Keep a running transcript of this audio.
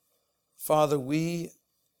Father, we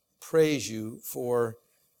praise you for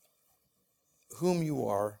whom you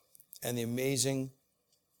are and the amazing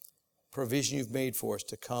provision you've made for us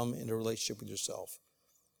to come into a relationship with yourself.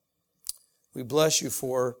 We bless you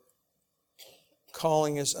for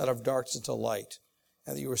calling us out of darkness into light,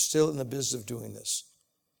 and that you are still in the business of doing this.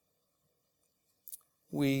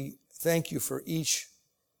 We thank you for each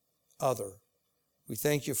other. We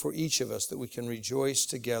thank you for each of us, that we can rejoice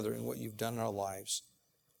together in what you've done in our lives.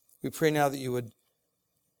 We pray now that you would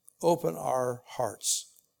open our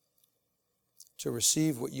hearts to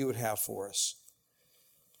receive what you would have for us.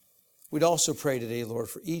 We'd also pray today, Lord,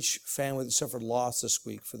 for each family that suffered loss this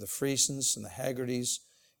week, for the Friesens and the Haggertys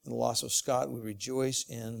and the loss of Scott. We rejoice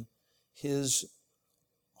in his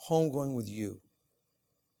homegoing with you.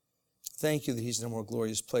 Thank you that he's in a more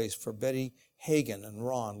glorious place. For Betty Hagan and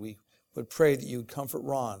Ron, we would pray that you would comfort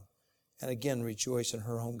Ron and again rejoice in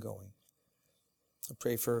her homegoing. I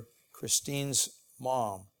pray for Christine's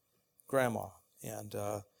mom, grandma, and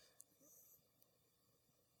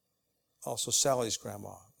also Sally's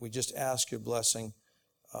grandma. We just ask your blessing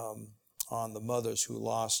on the mothers who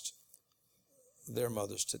lost their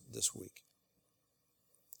mothers this week.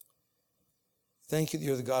 Thank you that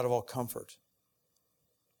you're the God of all comfort.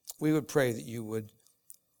 We would pray that you would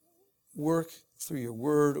work through your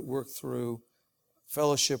word, work through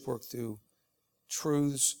fellowship, work through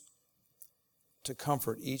truths to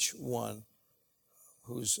comfort each one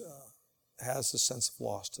who has the sense of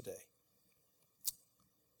loss today.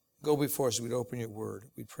 Go before us as we'd open your word.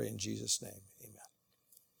 We pray in Jesus' name. Amen.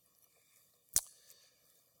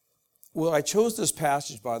 Well, I chose this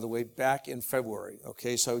passage, by the way, back in February.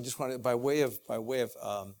 Okay, so I just wanted, by way of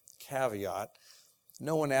caveat,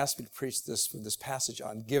 no one asked me to preach this passage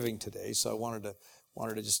on giving today, so I wanted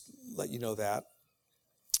to just let you know that.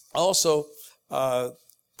 Also,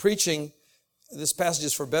 preaching this passage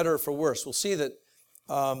is for better or for worse. We'll see that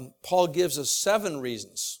Paul gives us 7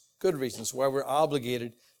 reasons, good reasons, why we're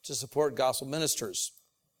obligated to support gospel ministers.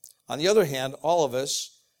 On the other hand, all of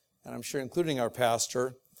us, and I'm sure including our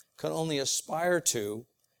pastor, can only aspire to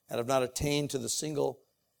and have not attained to the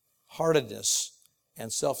single-heartedness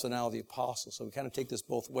and self-denial of the apostles. So we kind of take this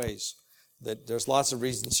both ways, that there's lots of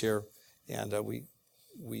reasons here, and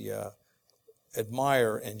we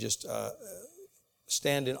admire and just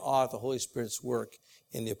stand in awe at the Holy Spirit's work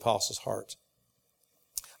in the apostles' heart.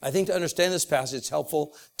 I think to understand this passage, it's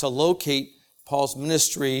helpful to locate Paul's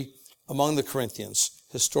ministry among the Corinthians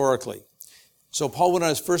historically. So Paul went on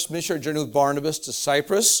his first missionary journey with Barnabas to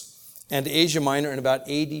Cyprus and to Asia Minor in about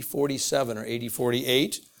AD 47 or AD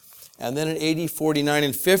 48. And then in AD 49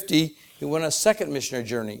 and 50, he went on a second missionary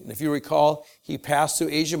journey. And if you recall, he passed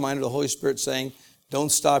through Asia Minor, the Holy Spirit saying,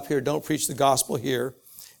 don't stop here, don't preach the gospel here.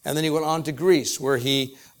 And then he went on to Greece, where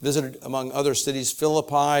he visited, among other cities,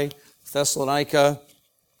 Philippi, Thessalonica,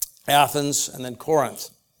 Athens, and then Corinth.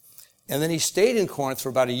 And then he stayed in Corinth for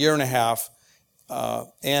about a year and a half,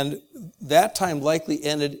 and that time likely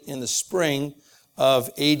ended in the spring of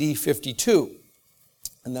AD 52.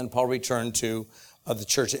 And then Paul returned to the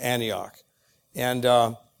church at Antioch. And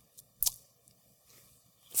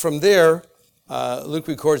from there, Luke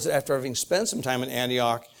records that after having spent some time in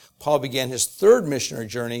Antioch, Paul began his third missionary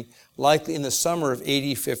journey, likely in the summer of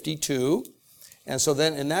AD 52. And so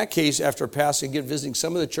then in that case, after passing, again, visiting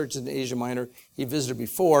some of the churches in Asia Minor he visited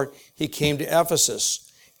before, he came to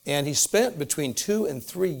Ephesus. And he spent between 2 and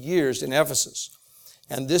 3 years in Ephesus.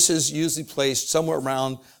 And this is usually placed somewhere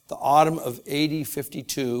around the autumn of AD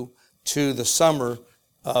 52 to the summer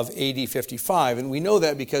of AD 55. And we know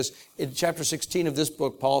that because in chapter 16 of this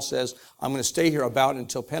book, Paul says, I'm going to stay here about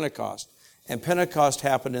until Pentecost. And Pentecost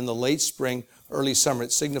happened in the late spring, early summer.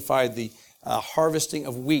 It signified the harvesting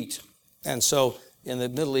of wheat. And so in the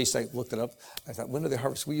Middle East, I looked it up. I thought, when do they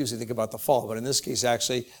harvest? We usually think about the fall. But in this case,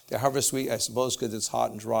 actually, they harvest wheat, I suppose, because it's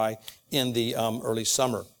hot and dry in the early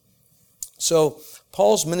summer. So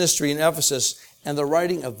Paul's ministry in Ephesus and the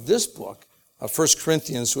writing of this book, of 1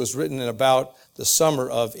 Corinthians, was written in about the summer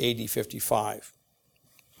of AD 55.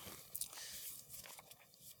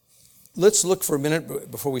 Let's look for a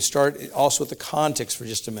minute before we start also at the context for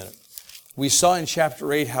just a minute. We saw in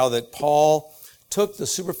chapter 8 how that Paul took the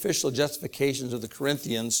superficial justifications of the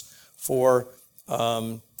Corinthians for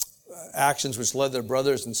actions which led their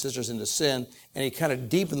brothers and sisters into sin, and he kind of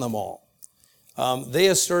deepened them all. They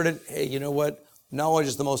asserted, hey, you know what? Knowledge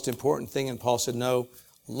is the most important thing, and Paul said, no,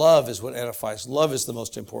 love is what edifies. Love is the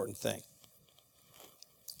most important thing.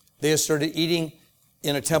 They asserted eating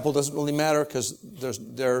in a temple doesn't really matter because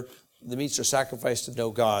the meats are sacrificed to no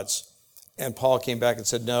gods. And Paul came back and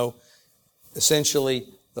said, no, essentially,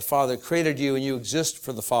 the Father created you and you exist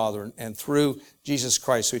for the Father and through Jesus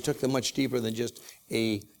Christ. So he took them much deeper than just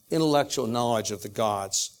a intellectual knowledge of the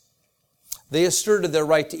gods. They asserted their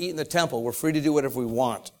right to eat in the temple. We're free to do whatever we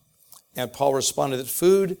want. And Paul responded that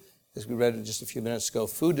food, as we read just a few minutes ago,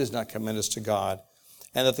 food does not commend us to God.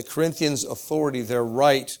 And that the Corinthians' authority, their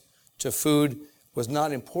right to food, was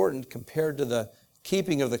not important compared to the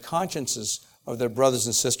keeping of the consciences of their brothers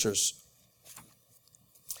and sisters.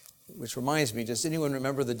 Which reminds me, does anyone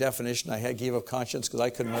remember the definition I gave of conscience? Because I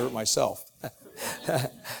couldn't remember it myself.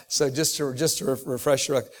 So just to refresh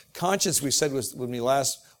your conscience, we said, was when we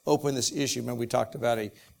last opened this issue, remember we talked about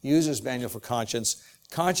a user's manual for conscience.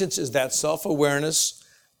 Conscience is that self-awareness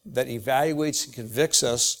that evaluates and convicts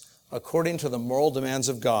us according to the moral demands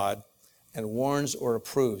of God and warns or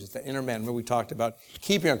approves. It's the inner man. Remember we talked about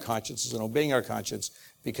keeping our consciences and obeying our conscience,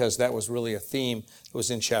 because that was really a theme that was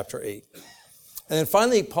in chapter 8. And then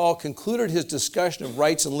finally, Paul concluded his discussion of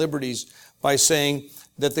rights and liberties by saying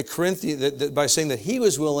that that he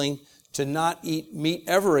was willing to not eat meat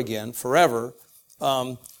ever again, forever,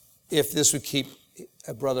 if this would keep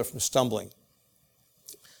a brother from stumbling.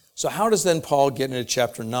 So how does then Paul get into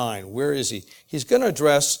chapter 9? Where is he? He's going to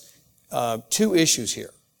address two issues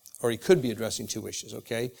here, or he could be addressing two issues,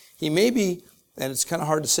 okay? He may be, and it's kind of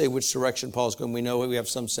hard to say which direction Paul's going. We know we have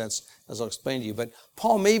some sense, as I'll explain to you. But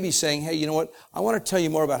Paul may be saying, hey, you know what? I want to tell you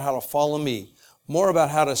more about how to follow me, more about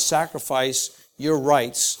how to sacrifice your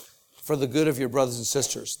rights for the good of your brothers and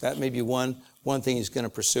sisters. That may be one thing he's going to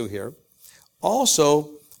pursue here.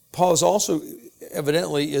 Also, Paul is also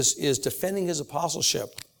evidently is defending his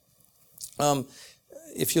apostleship.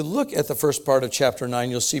 If you look at the first part of chapter 9,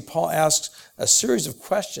 you'll see Paul asks a series of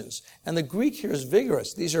questions. And the Greek here is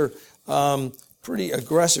vigorous. These are pretty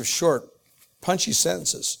aggressive, short, punchy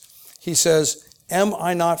sentences. He says, am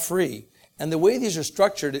I not free? And the way these are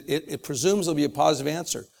structured, it presumes there'll be a positive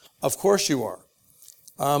answer. Of course you are.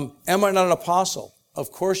 Am I not an apostle?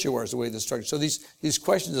 Of course you are, is the way they're structured. So these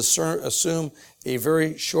questions assume a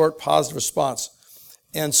very short, positive response.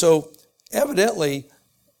 And so evidently,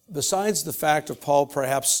 besides the fact of Paul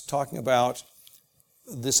perhaps talking about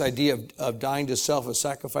this idea of dying to self and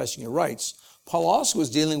sacrificing your rights, Paul also was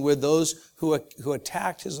dealing with those who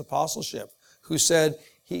attacked his apostleship, who said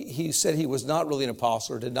he said he was not really an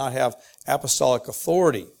apostle or did not have apostolic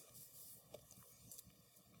authority.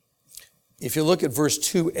 If you look at verse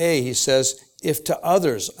 2a, he says, if to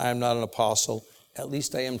others I am not an apostle, at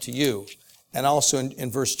least I am to you. And also in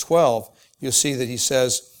verse 12, you'll see that he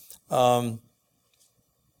says,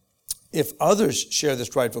 if others share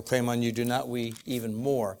this rightful claim on you, do not we even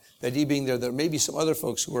more? That he being there may be some other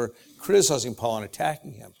folks who are criticizing Paul and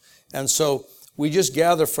attacking him. And so we just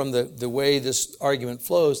gather from the way this argument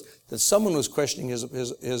flows that someone was questioning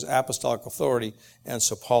his apostolic authority, and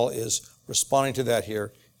so Paul is responding to that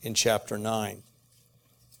here in chapter 9.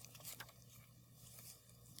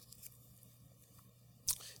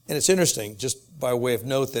 And it's interesting, just by way of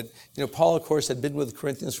note, that Paul, of course, had been with the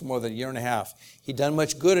Corinthians for more than a year and a half. He'd done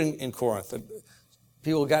much good in Corinth.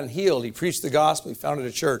 People had gotten healed. He preached the gospel. He founded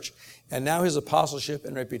a church. And now his apostleship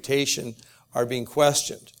and reputation are being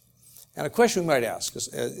questioned. And a question we might ask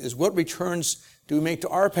is what returns do we make to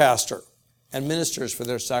our pastor and ministers for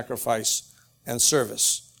their sacrifice and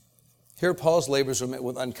service? Here Paul's labors were met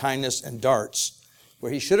with unkindness and darts.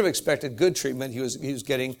 Where he should have expected good treatment, he was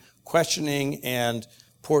getting questioning and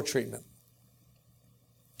poor treatment.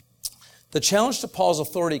 The challenge to Paul's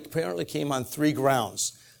authority apparently came on three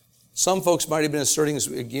grounds. Some folks might have been asserting, as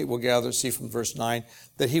we'll see from verse 9,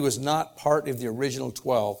 that he was not part of the original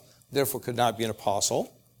 12, therefore could not be an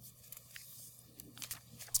apostle.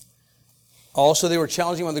 Also, they were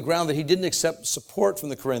challenging him on the ground that he didn't accept support from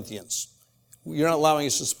the Corinthians. You're not allowing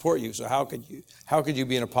us to support you, so how could you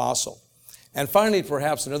be an apostle? And finally,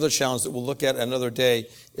 perhaps another challenge that we'll look at another day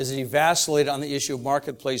is that he vacillated on the issue of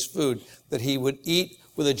marketplace food, that he would eat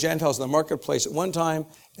with the Gentiles in the marketplace at one time,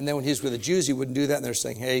 and then when he was with the Jews, he wouldn't do that. And they're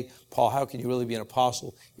saying, hey, Paul, how can you really be an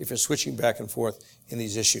apostle if you're switching back and forth in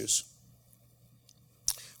these issues?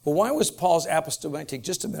 Well, why was Paul's apostolic, take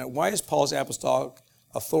just a minute, why is Paul's apostolic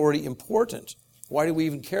authority important? Why do we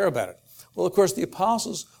even care about it? Well, of course, the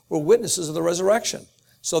apostles were witnesses of the resurrection.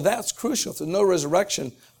 So that's crucial. If there's no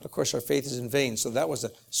resurrection, of course, our faith is in vain. So that was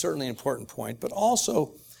a certainly important point. But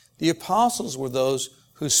also, the apostles were those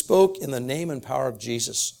who spoke in the name and power of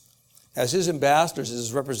Jesus as his ambassadors, as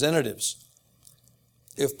his representatives.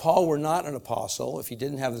 If Paul were not an apostle, if he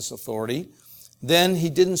didn't have this authority, then he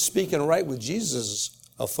didn't speak and write with Jesus'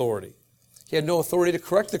 authority. He had no authority to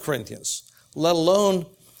correct the Corinthians, let alone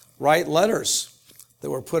write letters that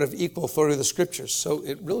were put of equal authority to the Scriptures. So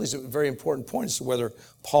it really is a very important point as to whether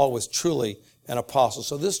Paul was truly an apostle.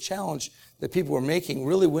 So this challenge that people were making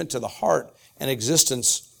really went to the heart and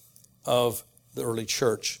existence of the early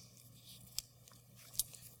church.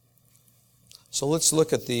 So let's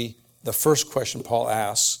look at the first question Paul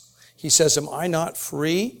asks. He says, am I not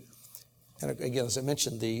free? And again, as I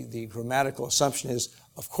mentioned, the grammatical assumption is,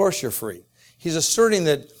 of course you're free. He's asserting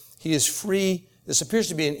that he is free. This appears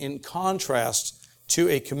to be in contrast to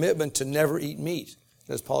a commitment to never eat meat.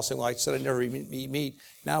 As Paul saying, well, I said I'd never eat meat.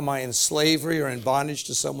 Now am I in slavery or in bondage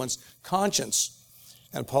to someone's conscience?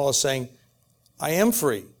 And Paul is saying, I am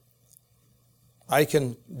free. I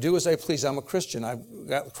can do as I please. I'm a Christian. I've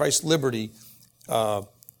got Christ's liberty to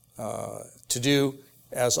do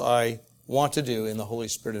as I want to do in the Holy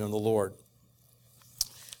Spirit and in the Lord.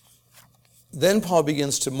 Then Paul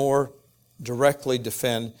begins to more directly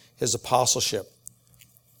defend his apostleship.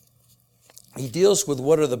 He deals with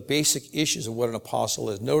what are the basic issues of what an apostle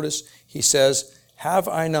is. Notice he says, have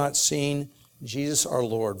I not seen Jesus our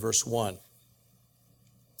Lord? Verse 1.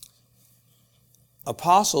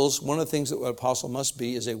 Apostles, one of the things that an apostle must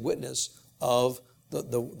be is a witness of the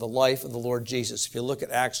life of the Lord Jesus. If you look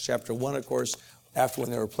at Acts chapter 1, of course, after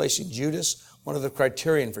when they were replacing Judas, one of the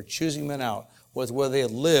criterion for choosing men out was whether they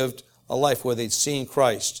had lived a life where they'd seen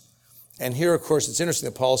Christ. And here, of course, it's interesting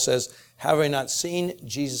that Paul says, have I not seen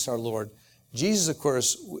Jesus our Lord? Jesus, of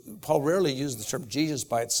course, Paul rarely used the term Jesus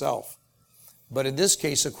by itself. But in this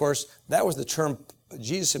case, of course, that was the term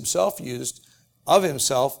Jesus himself used of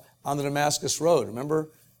himself on the Damascus Road. Remember,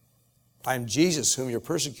 I'm Jesus whom you're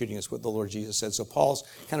persecuting, is what the Lord Jesus said. So Paul's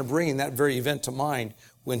kind of bringing that very event to mind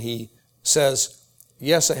when he says,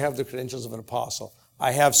 yes, I have the credentials of an apostle.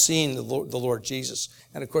 I have seen the Lord Jesus.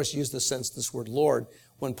 And of course, he used this word Lord.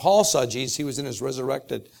 When Paul saw Jesus, he was in his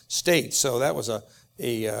resurrected state. So that was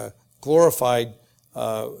a glorified,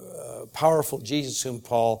 powerful Jesus whom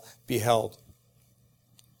Paul beheld.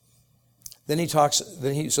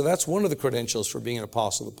 So that's one of the credentials for being an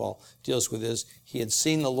apostle that Paul deals with, is he had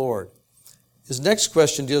seen the Lord. His next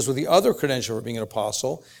question deals with the other credential for being an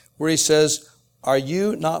apostle, where he says, are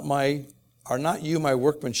not you my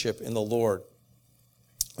workmanship in the Lord?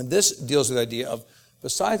 And this deals with the idea of,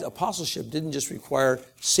 besides apostleship didn't just require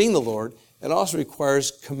seeing the Lord, it also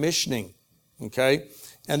requires commissioning, okay?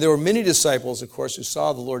 And there were many disciples, of course, who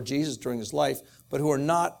saw the Lord Jesus during his life, but who were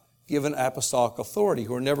not given apostolic authority,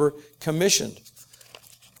 who were never commissioned.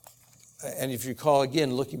 And if you recall,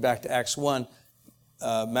 again, looking back to Acts 1,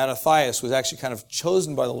 Mattathias was actually kind of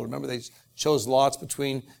chosen by the Lord. Remember, they chose lots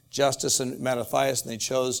between Justus and Mattathias, and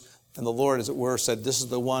and the Lord, as it were, said, this is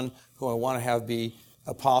the one who I want to have be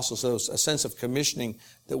apostle. So there was a sense of commissioning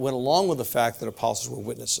that went along with the fact that apostles were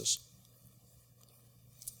witnesses.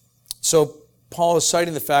 So Paul is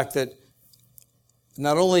citing the fact that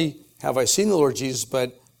not only have I seen the Lord Jesus,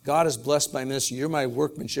 but God has blessed my ministry. You're my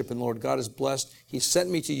workmanship in the Lord. God has blessed. He sent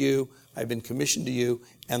me to you. I've been commissioned to you,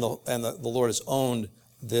 and the Lord has owned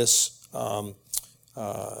this my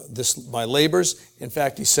labors. In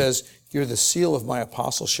fact, he says, you're the seal of my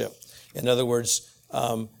apostleship. In other words,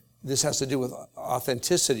 this has to do with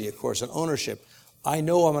authenticity, of course, and ownership. I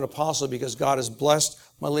know I'm an apostle because God has blessed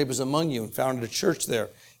my labors among you and founded a church there.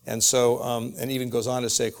 And so, and even goes on to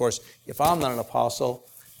say, of course, if I'm not an apostle,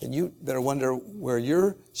 then you better wonder where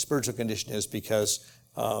your spiritual condition is, because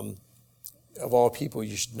of all people,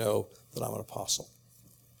 you should know that I'm an apostle.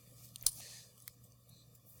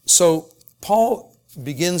 So Paul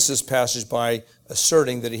begins this passage by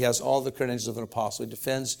asserting that he has all the credentials of an apostle. He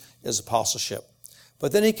defends his apostleship.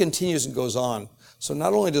 But then he continues and goes on. So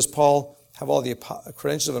not only does Paul have all the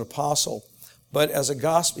credentials of an apostle, but as a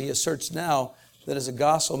gospel, he asserts now that as a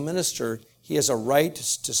gospel minister, he has a right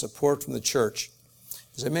to support from the church.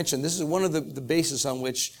 As I mentioned, this is one of the bases on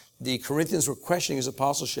which the Corinthians were questioning his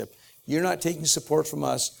apostleship. You're not taking support from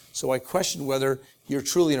us, so I question whether you're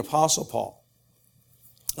truly an apostle, Paul.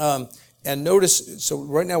 And notice, so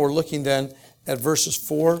right now we're looking then at verses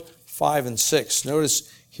 4, 5, and 6.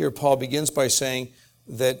 Notice here Paul begins by saying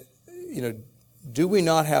that, do we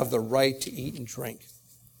not have the right to eat and drink?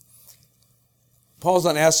 Paul's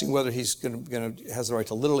not asking whether he's has the right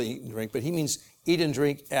to literally eat and drink, but he means eat and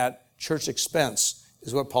drink at church expense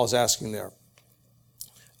is what Paul's asking there.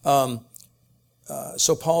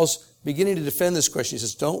 So Paul's beginning to defend this question. He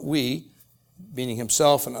says, don't we, meaning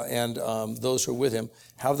himself and those who are with him,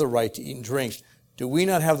 have the right to eat and drink? Do we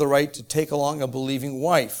not have the right to take along a believing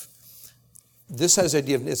wife? This has the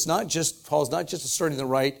idea of, Paul's not just asserting the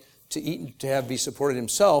right to eat and be supported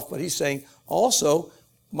himself, but he's saying also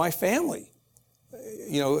my family.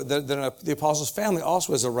 The apostle's family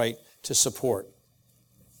also has a right to support.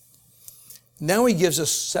 Now he gives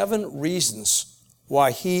us 7 reasons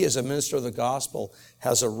why he, as a minister of the gospel,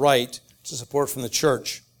 has a right to support from the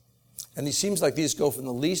church. And it seems like these go from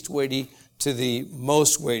the least weighty to the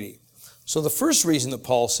most weighty. So the first reason that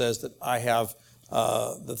Paul says that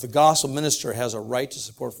that the gospel minister has a right to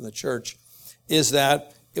support from the church is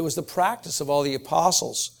that it was the practice of all the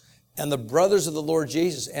apostles and the brothers of the Lord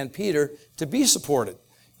Jesus and Peter to be supported.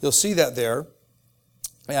 You'll see that there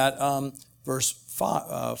at verse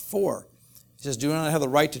 4. He says, do not have the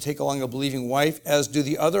right to take along a believing wife, as do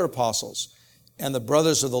the other apostles and the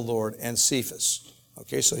brothers of the Lord and Cephas.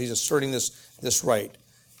 Okay, so he's asserting this right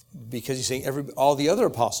because he's saying all the other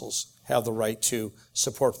apostles have the right to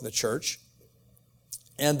support from the church.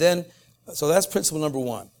 And then, so that's principle number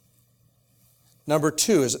one. Number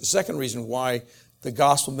two is the second reason why the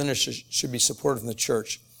gospel minister should be supported from the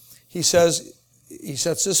church. He sets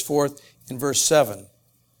this forth in verse 7.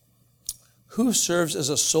 Who serves as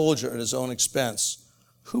a soldier at his own expense?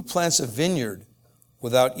 Who plants a vineyard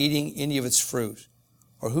without eating any of its fruit?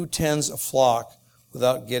 Or who tends a flock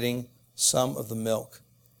without getting some of the milk?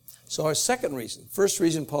 So our second reason, first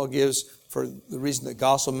reason Paul gives for the reason that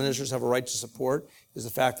gospel ministers have a right to support is the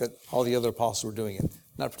fact that all the other apostles were doing it.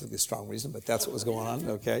 Not a particularly strong reason, but that's what was going on,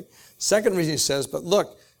 okay? Second reason he says, but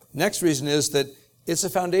look, next reason is that it's a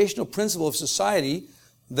foundational principle of society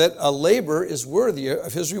that a laborer is worthy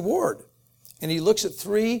of his reward. And he looks at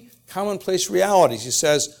three commonplace realities. He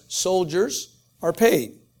says, soldiers are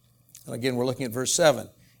paid. And again, we're looking at verse 7.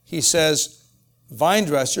 He says, vine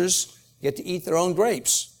dressers get to eat their own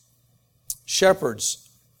grapes. Shepherds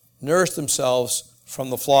nourish themselves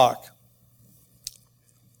from the flock.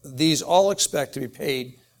 These all expect to be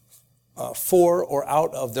paid for or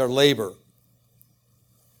out of their labor.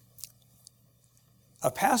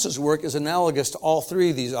 A pastor's work is analogous to all three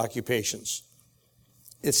of these occupations.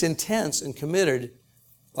 It's intense and committed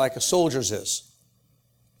like a soldier's is.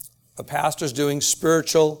 A pastor's doing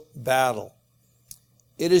spiritual battle.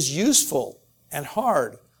 It is useful and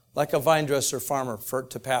hard like a vine dresser farmer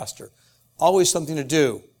to pastor. Always something to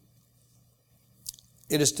do.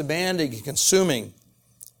 It is demanding and consuming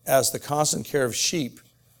as the constant care of sheep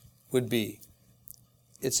would be.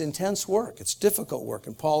 It's intense work. It's difficult work.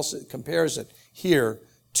 And Paul compares it here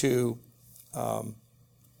to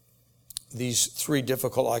these three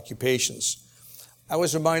difficult occupations. I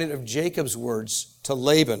was reminded of Jacob's words to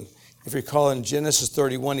Laban. If you recall in Genesis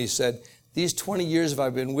 31, he said, these 20 years have I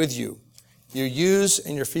been with you. Your ewes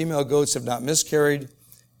and your female goats have not miscarried,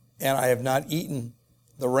 and I have not eaten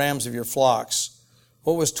the rams of your flocks.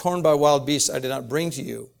 What was torn by wild beasts I did not bring to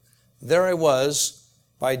you. There I was.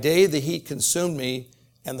 By day the heat consumed me,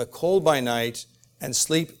 and the cold by night, and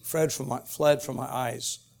sleep fled from my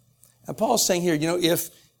eyes. And Paul's saying here,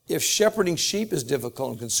 if shepherding sheep is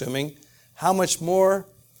difficult and consuming, how much more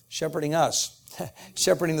shepherding us,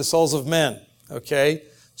 shepherding the souls of men, okay?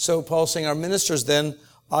 So Paul's saying our ministers then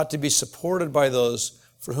ought to be supported by those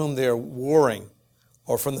for whom they are warring,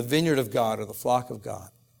 or from the vineyard of God or the flock of God.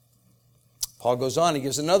 Paul goes on, he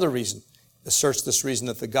gives another reason, asserts this reason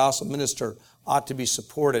that the gospel minister ought to be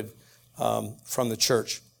supported from the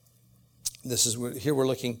church. Here we're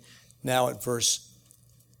looking now at verse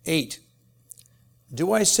 8.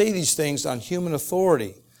 Do I say these things on human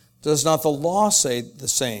authority? Does not the law say the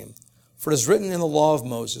same? For it is written in the law of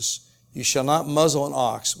Moses, you shall not muzzle an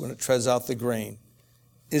ox when it treads out the grain.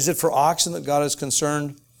 Is it for oxen that God is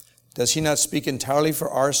concerned? Does he not speak entirely for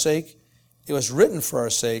our sake? It was written for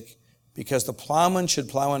our sake, because the plowman should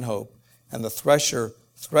plow in hope, and the thresher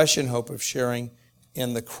thresh in hope of sharing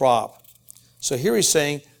in the crop. So here he's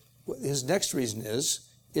saying, his next reason is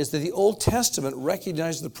that the Old Testament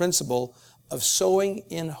recognized the principle of sowing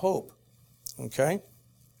in hope. Okay?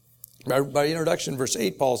 By introduction, verse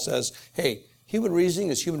 8, Paul says, hey, human reasoning,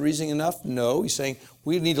 is human reasoning enough? No. He's saying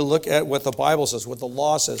we need to look at what the Bible says, what the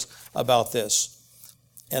law says about this.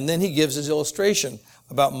 And then he gives his illustration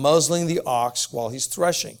about muzzling the ox while he's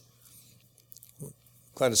threshing.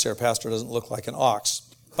 Glad to say our pastor doesn't look like an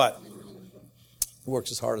ox, but he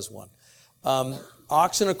works as hard as one.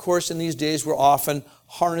 Oxen, of course, in these days were often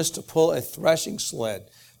harnessed to pull a threshing sled,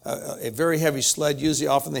 a very heavy sled. Usually,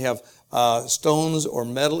 often they have stones or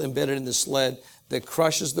metal embedded in the sled that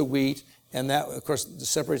crushes the wheat, and that, of course,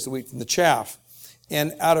 separates the wheat from the chaff.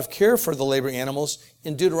 And out of care for the laboring animals,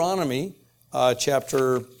 in Deuteronomy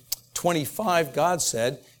chapter 25, God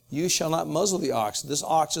said, you shall not muzzle the ox. This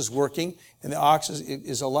ox is working, and the ox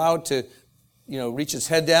is allowed to, reach its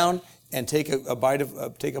head down and take a bite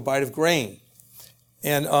of grain.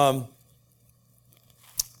 And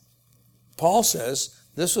Paul says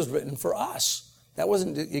this was written for us. That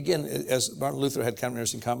wasn't, again, as Martin Luther had kind of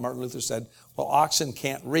interesting comment. Martin Luther said, well, oxen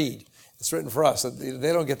can't read. It's written for us.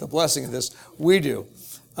 They don't get the blessing of this. We do.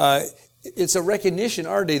 it's a recognition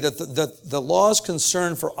our day that the law's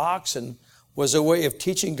concern for oxen was a way of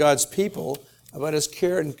teaching God's people about his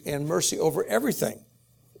care and mercy over everything.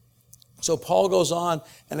 So Paul goes on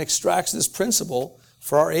and extracts this principle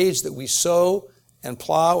for our age that we sow and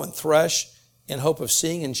plow and thresh in hope of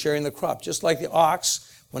seeing and sharing the crop. Just like the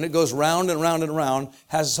ox, when it goes round and round and round,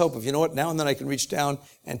 has this hope of, you know what, now and then I can reach down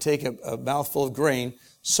and take a mouthful of grain.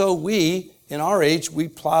 So we, in our age, we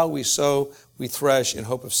plow, we sow, we thresh in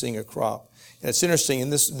hope of seeing a crop. And it's interesting,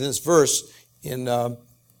 in this verse, in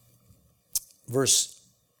verse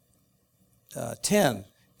 10,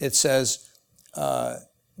 it says,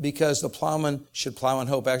 because the plowman should plow in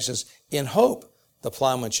hope. Actually, it says, in hope the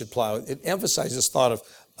plowman should plow. It emphasizes this thought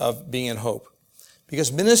of being in hope.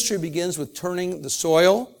 Because ministry begins with turning the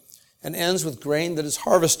soil and ends with grain that is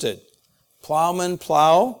harvested. Plowmen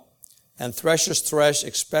plow and threshers thresh,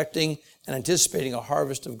 expecting and anticipating a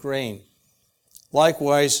harvest of grain.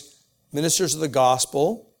 Likewise, ministers of the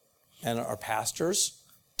gospel and our pastors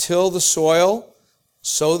till the soil,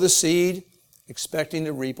 sow the seed, expecting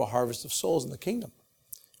to reap a harvest of souls in the kingdom,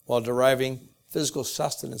 while deriving physical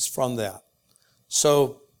sustenance from that.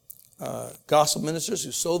 So, gospel ministers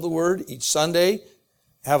who sow the word each Sunday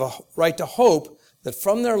have a right to hope that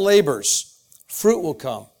from their labors, fruit will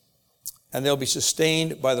come, and they'll be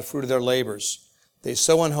sustained by the fruit of their labors. They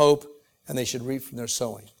sow in hope, and they should reap from their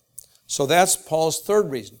sowing. So that's Paul's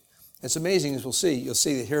third reason. It's amazing, as we'll see. You'll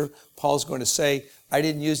see that here Paul's going to say, I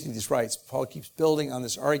didn't use any of these rights. Paul keeps building on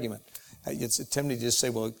this argument. It's tempting to just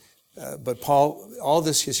say, well, but Paul, all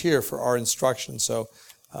this is here for our instruction. So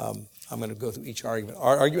I'm going to go through each argument.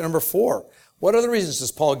 Argument number 4. What other reasons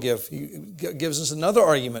does Paul give? He gives us another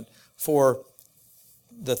argument for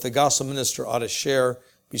that the gospel minister ought to share,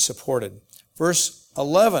 be supported. Verse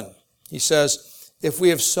 11, he says, if we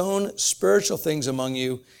have sown spiritual things among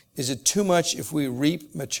you, is it too much if we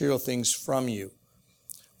reap material things from you?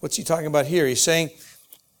 What's he talking about here? He's saying,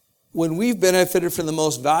 when we've benefited from the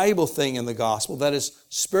most valuable thing in the gospel, that is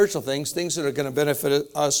spiritual things, things that are going to benefit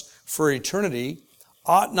us for eternity,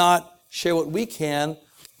 ought not share what we can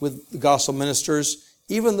with the gospel ministers,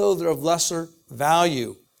 even though they're of lesser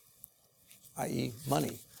value, i.e.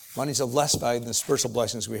 money. Money's of less value than the spiritual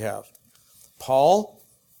blessings we have. Paul,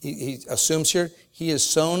 he assumes here, he has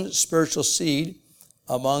sown spiritual seed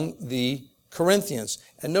among the Corinthians.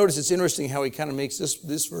 And notice it's interesting how he kind of makes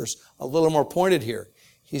this verse a little more pointed here.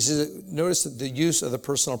 He says, notice the use of the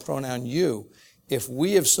personal pronoun you. If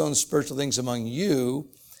we have sown spiritual things among you,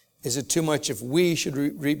 is it too much if we should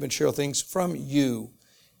reap material things from you?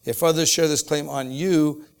 If others share this claim on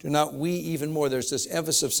you, do not we even more? There's this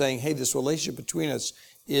emphasis of saying, hey, this relationship between us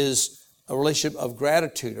is a relationship of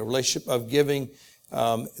gratitude, a relationship of giving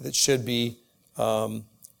that should be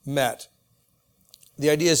met. The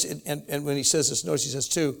idea is, and when he says this, notice he says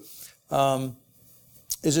too,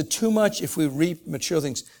 is it too much if we reap material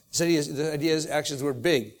things? The idea is actually the word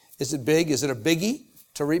big. Is it big? Is it a biggie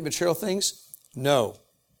to reap material things? No.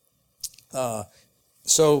 And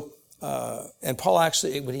Paul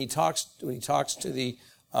actually, when he talks to the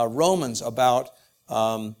Romans about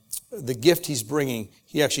the gift he's bringing,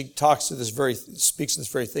 he actually speaks to this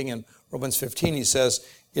very thing in Romans 15. He says,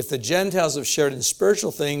 if the Gentiles have shared in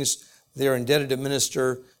spiritual things, they are indebted to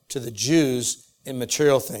minister to the Jews in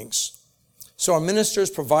material things. So our ministers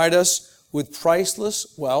provide us with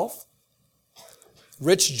priceless wealth,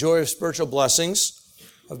 rich joy of spiritual blessings,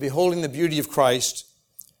 of beholding the beauty of Christ.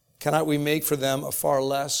 Cannot we make for them a far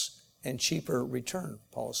less and cheaper return,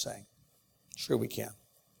 Paul is saying. Sure we can.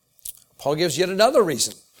 Paul gives yet another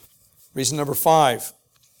reason. Reason number 5.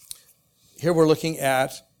 Here we're looking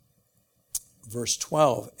at verse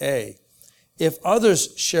 12a. If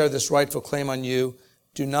others share this rightful claim on you,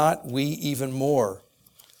 do not we even more?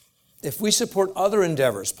 If we support other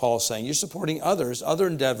endeavors, Paul's saying, you're supporting others, other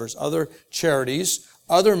endeavors, other charities,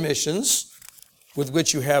 other missions with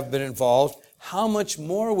which you have been involved, how much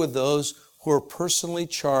more with those who are personally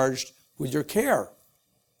charged with your care,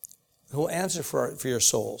 who will answer for your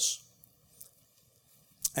souls?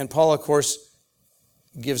 And Paul, of course,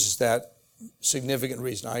 gives us that significant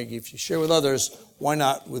reason. If you share with others, why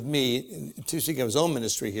not with me? To speak of his own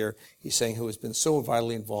ministry here, he's saying who has been so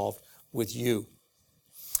vitally involved with you.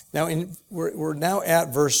 Now, we're now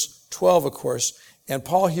at verse 12, of course, and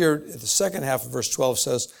Paul here, at the second half of verse 12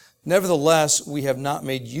 says, nevertheless, we have not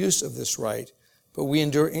made use of this right, but we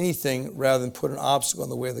endure anything rather than put an obstacle in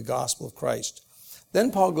the way of the gospel of Christ.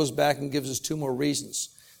 Then Paul goes back and gives us 2 more reasons.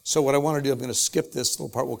 So what I want to do, I'm going to skip this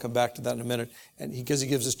little part. We'll come back to that in a minute. And he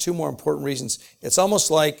gives us 2 more important reasons. It's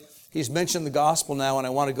almost like he's mentioned the gospel now, and I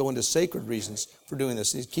want to go into sacred reasons for doing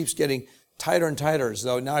this. He keeps getting tighter and tighter.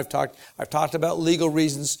 So now I've talked about legal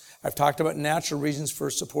reasons. I've talked about natural reasons for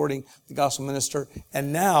supporting the gospel minister.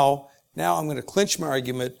 And now I'm going to clinch my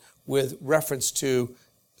argument with reference to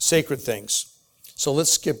sacred things. So let's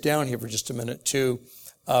skip down here for just a minute to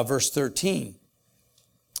verse 13.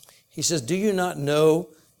 He says, "Do you not know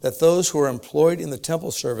that those who are employed in the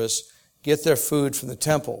temple service get their food from the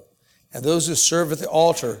temple, and those who serve at the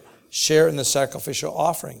altar share in the sacrificial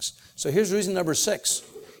offerings?" So here's reason number 6.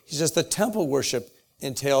 He says the temple worship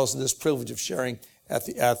entails this privilege of sharing at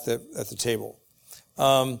the table.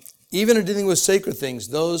 Even in dealing with sacred things,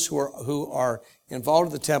 those who are involved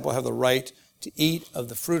in the temple have the right to eat of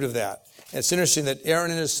the fruit of that. And it's interesting that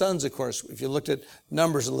Aaron and his sons, of course, if you looked at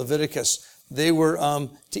Numbers and Leviticus, they were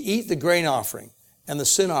to eat the grain offering and the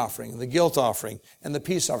sin offering and the guilt offering and the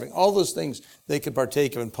peace offering. All those things they could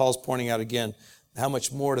partake of. And Paul's pointing out again how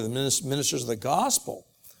much more to the ministers of the gospel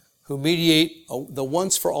who mediate the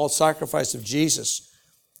once-for-all sacrifice of Jesus,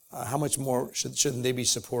 how much more shouldn't they be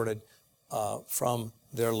supported from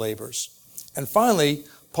their labors? And finally,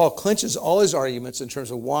 Paul clinches all his arguments in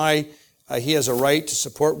terms of why he has a right to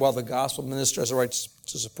support, while the gospel minister has a right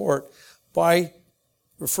to support, by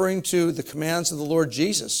referring to the commands of the Lord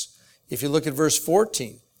Jesus. If you look at verse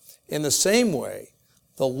 14, in the same way,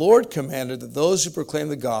 the Lord commanded that those who proclaim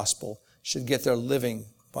the gospel should get their living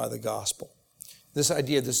by the gospel. This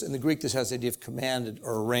idea, in the Greek, this has the idea of commanded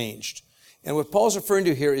or arranged. And what Paul's referring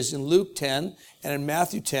to here is in Luke 10 and in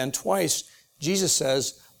Matthew 10, twice, Jesus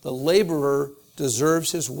says, the laborer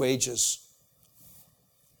deserves his wages.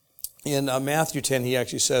 In Matthew 10, he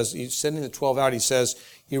actually says, he's sending the 12 out, he says,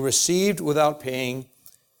 "You received without paying,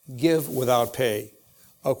 give without pay.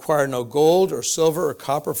 Acquire no gold or silver or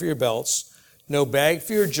copper for your belts, no bag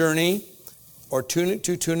for your journey, or two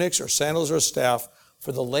tunics or sandals or a staff,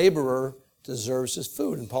 for the laborer deserves his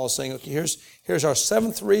food." And Paul's saying, okay, here's our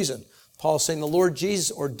 7th reason. Paul's saying the Lord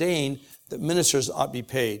Jesus ordained that ministers ought be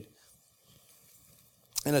paid.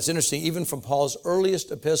 And it's interesting, even from Paul's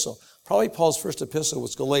earliest epistle, probably Paul's first epistle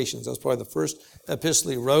was Galatians. That was probably the first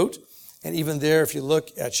epistle he wrote. And even there, if you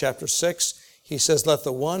look at chapter 6, he says, "Let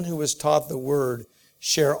the one who is taught the word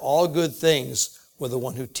share all good things with the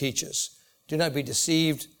one who teaches. Do not be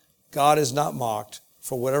deceived. God is not mocked.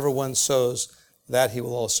 For whatever one sows, that he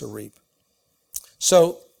will also reap."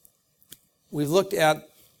 So we've looked at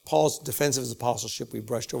Paul's defense of his apostleship. We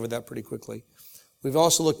brushed over that pretty quickly. We've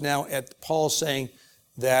also looked now at Paul saying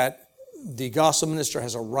that the gospel minister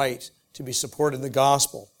has a right to be supported in the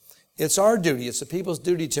gospel. It's our duty, it's the people's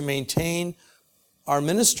duty to maintain our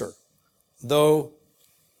minister, though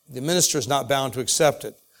the minister is not bound to accept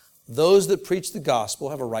it. Those that preach the gospel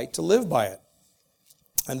have a right to live by it.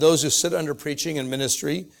 And those who sit under preaching and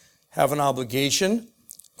ministry have an obligation,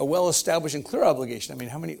 a well-established and clear obligation. I mean,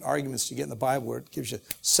 how many arguments do you get in the Bible where it gives you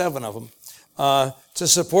 7 of them, to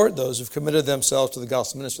support those who've committed themselves to the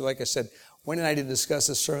gospel ministry? Like I said, Wayne and I didn't discuss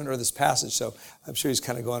this sermon or this passage, so I'm sure he's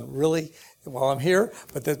kind of going, really, while I'm here?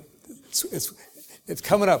 But it's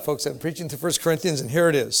coming up, folks. I'm preaching to 1 Corinthians, and here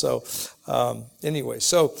it is. So anyway,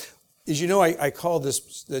 so as you know, I call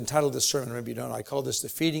this, the title of this sermon, maybe you don't, I call this the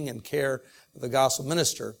feeding and care of the gospel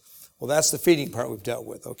minister. Well, that's the feeding part we've dealt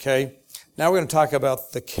with, okay? Now we're going to talk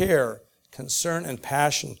about the care, concern, and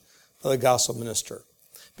passion of the gospel minister.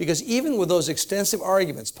 Because even with those extensive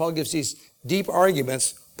arguments, Paul gives these deep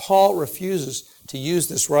arguments, Paul refuses to use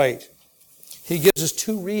this right. He gives us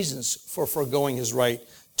 2 reasons for foregoing his right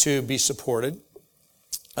to be supported.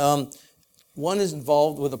 One is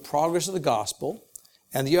involved with the progress of the gospel,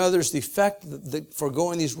 and the other is the effect that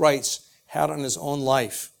foregoing these rights had on his own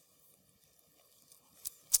life.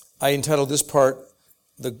 I entitled this part,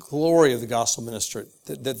 "The Glory of the Gospel Minister,"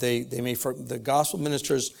 that the gospel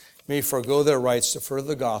ministers may forego their rights to further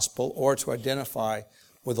the gospel or to identify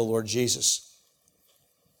with the Lord Jesus.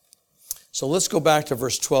 So let's go back to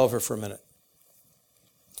verse 12 here for a minute.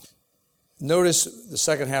 Notice the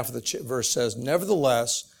second half of the verse says,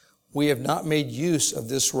 "Nevertheless, we have not made use of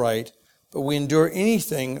this right, but we endure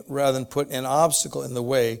anything rather than put an obstacle in the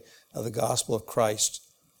way of the gospel of Christ."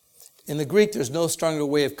 In the Greek, there's no stronger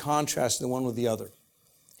way of contrasting the one with the other.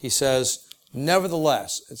 He says,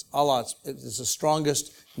 nevertheless, it's the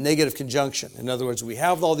strongest negative conjunction. In other words, we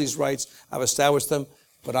have all these rights, I've established them,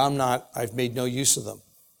 but I've made no use of them.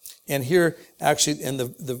 And here, actually, and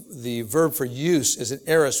the verb for use is an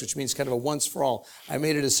aorist, which means kind of a once for all. I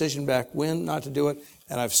made a decision back when not to do it,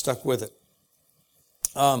 and I've stuck with it.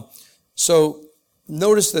 So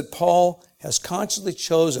notice that Paul has consciously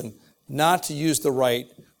chosen not to use the right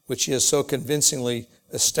which he has so convincingly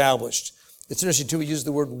established. It's interesting, too, he used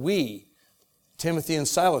the word we. Timothy and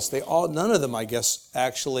Silas, none of them, I guess,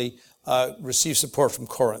 actually received support from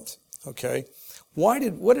Corinth. Okay? What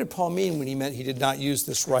did Paul mean when he meant he did not use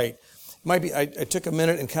this right? I took a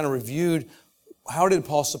minute and kind of reviewed how did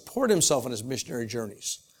Paul support himself on his missionary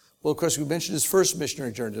journeys. Well, of course, we mentioned his first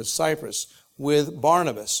missionary journey to Cyprus with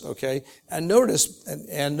Barnabas, okay? And notice,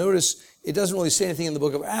 it doesn't really say anything in the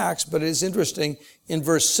book of Acts, but it is interesting. In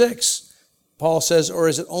verse 6, Paul says, or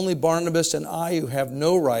is it only Barnabas and I who have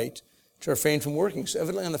no right to refrain from working? So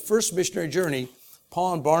evidently on the first missionary journey,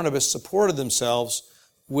 Paul and Barnabas supported themselves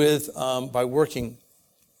by working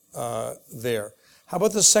there. How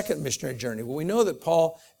about the second missionary journey? Well, we know that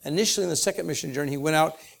Paul, initially in the second missionary journey, he went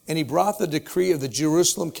out and he brought the decree of the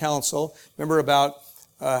Jerusalem Council. Remember about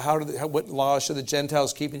what laws should the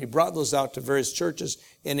Gentiles keep? And he brought those out to various churches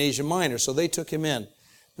in Asia Minor. So they took him in.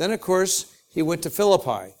 Then, of course, he went to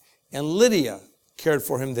Philippi, and Lydia cared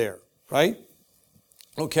for him there, right?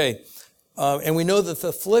 Okay. And we know that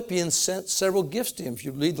the Philippians sent several gifts to him. If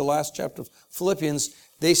you read the last chapter of Philippians,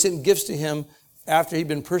 they sent gifts to him after he'd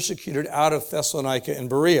been persecuted out of Thessalonica and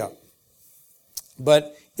Berea.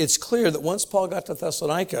 But it's clear that once Paul got to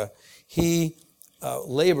Thessalonica, he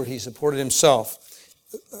labored, he supported himself.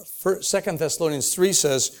 2 Thessalonians 3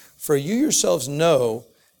 says, for you yourselves know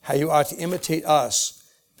how you ought to imitate us,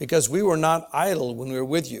 because we were not idle when we were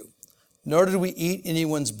with you, nor did we eat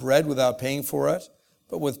anyone's bread without paying for it,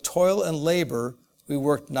 but with toil and labor we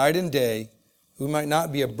worked night and day, we might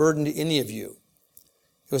not be a burden to any of you.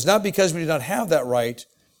 It was not because we did not have that right,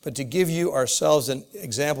 but to give you ourselves an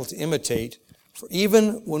example to imitate. For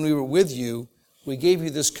even when we were with you, we gave you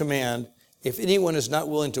this command, if anyone is not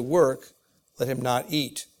willing to work, let him not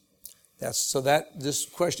eat. This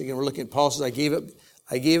question, again, we're looking at Paul says,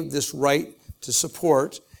 I gave this right to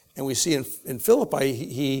support, and we see in Philippi,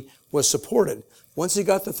 he was supported. Once he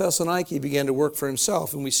got to Thessalonica, he began to work for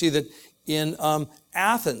himself, and we see that in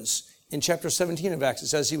Athens, in chapter 17 of Acts, it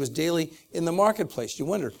says he was daily in the marketplace. You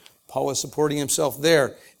wonder, Paul was supporting himself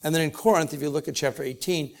there. And then in Corinth, if you look at chapter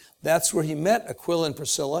 18, that's where he met Aquila and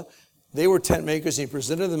Priscilla. They were tent makers. He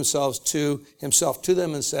presented himself to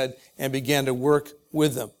them and began to work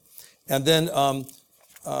with them. And then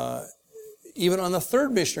even on the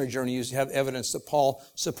third missionary journey, you have evidence that Paul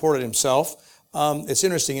supported himself. It's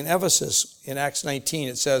interesting. In Ephesus, in Acts 19,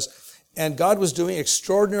 it says, and God was doing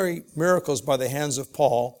extraordinary miracles by the hands of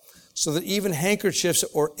Paul, so that even handkerchiefs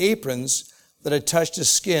or aprons that had touched his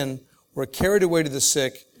skin were carried away to the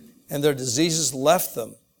sick, and their diseases left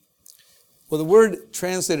them. Well, the word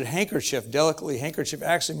translated handkerchief, delicately handkerchief,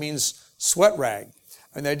 actually means sweat rag.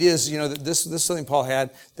 And the idea is, that this is something Paul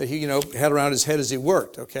had that he, had around his head as he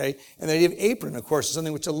worked, okay? And the idea of apron, of course, is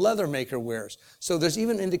something which a leather maker wears. So there's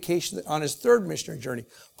even indication that on his third missionary journey,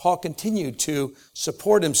 Paul continued to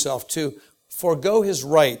support himself, to forego his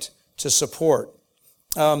right to support.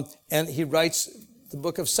 And he writes the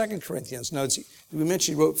book of 2 Corinthians. Now, we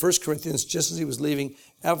mentioned he wrote 1 Corinthians just as he was leaving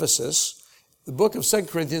Ephesus. The book of 2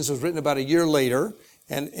 Corinthians was written about a year later.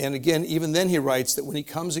 And again, even then he writes that when he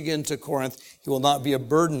comes again to Corinth, he will not be a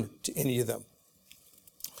burden to any of them.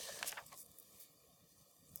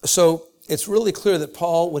 So it's really clear that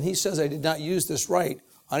Paul, when he says, I did not use this right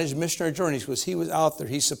on his missionary journeys, because he was out there,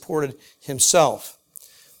 he supported himself.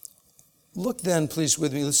 Look then, please,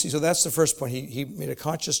 with me. Let's see. So that's the first point. He made a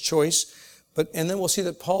conscious choice. And then we'll see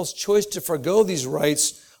that Paul's choice to forego these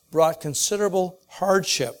rights brought considerable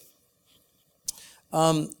hardship.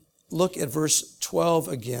 Look at verse 12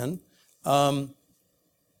 again.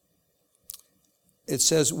 It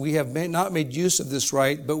says, we have not made use of this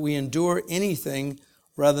right, but we endure anything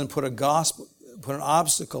rather than put an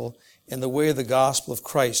obstacle in the way of the gospel of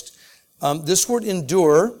Christ. This word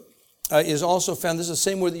endure is also found, this is the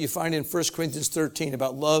same word that you find in 1 Corinthians 13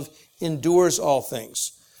 about love endures all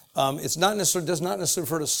things. It does not necessarily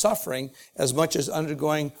refer to suffering as much as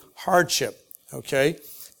undergoing hardship, okay?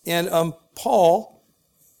 And Paul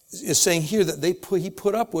is saying here that he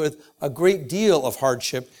put up with a great deal of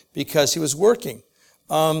hardship because he was working.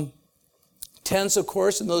 Tents, of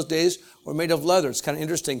course, in those days were made of leather. It's kind of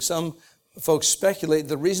interesting. Some folks speculate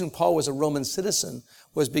the reason Paul was a Roman citizen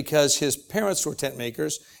was because his parents were tent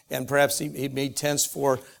makers, and perhaps he made tents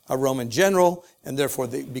for a Roman general, and therefore,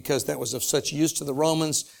 because that was of such use to the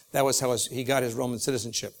Romans, that was how he got his Roman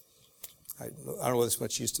citizenship. I don't know whether it's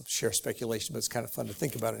much used to share speculation, but it's kind of fun to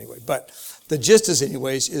think about anyway. But the gist is,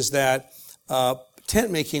 anyways, is that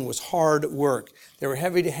tent making was hard work. They were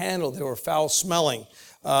heavy to handle. They were foul-smelling.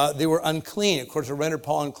 They were unclean. Of course, it rendered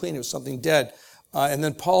Paul unclean. It was something dead. And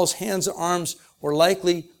then Paul's hands and arms were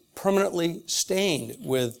likely permanently stained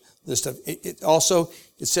with this stuff. It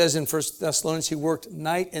says in 1 Thessalonians, he worked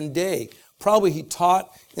night and day. Probably he taught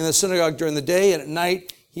in the synagogue during the day, and at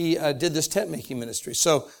night he did this tent-making ministry.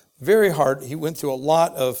 So very hard. He went through a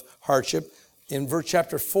lot of hardship. In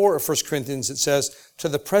chapter 4 of 1 Corinthians, it says, "To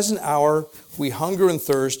the present hour we hunger and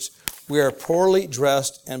thirst. We are poorly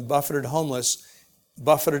dressed and buffeted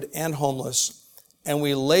and homeless, and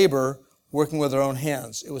we labor working with our own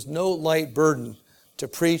hands." It was no light burden to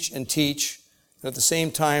preach and teach, and at the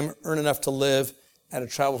same time earn enough to live and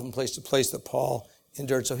to travel from place to place that Paul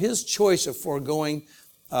endured. So his choice of foregoing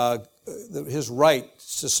his right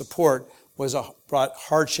to support brought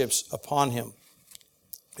hardships upon him.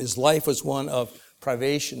 His life was one of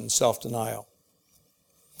privation and self-denial.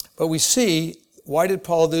 But we see, why did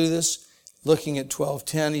Paul do this? Looking at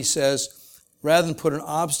 12:10, he says, "Rather than put an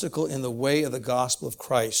obstacle in the way of the gospel of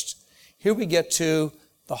Christ." Here we get to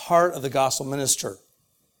the heart of the gospel minister.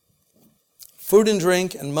 Food and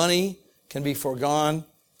drink and money can be foregone.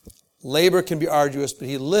 Labor can be arduous, but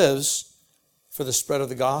he lives for the spread of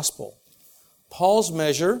the gospel. Paul's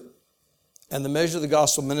measure and the measure of the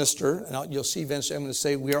gospel minister, and you'll see eventually I'm going to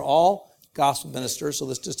say we are all gospel ministers, so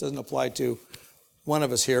this just doesn't apply to one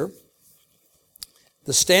of us here.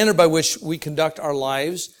 The standard by which we conduct our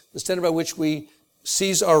lives, the standard by which we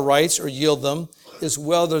seize our rights or yield them, is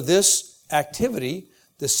whether this activity,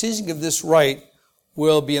 the seizing of this right,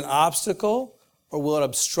 will be an obstacle or will it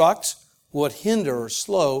obstruct, will it hinder or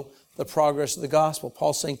slow the progress of the gospel.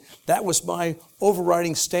 Paul's saying that was my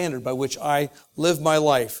overriding standard by which I lived my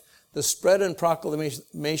life. The spread and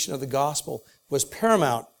proclamation of the gospel was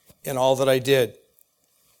paramount in all that I did.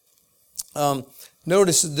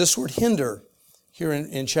 Notice this word hinder here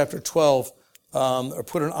in chapter 12, or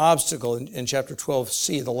put an obstacle in chapter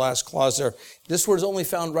 12c, the last clause there. This word is only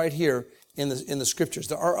found right here in the scriptures.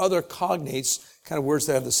 There are other cognates, kind of words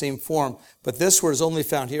that have the same form, but this word is only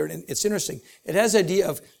found here. And it's interesting. It has the idea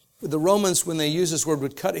of the Romans, when they use this word,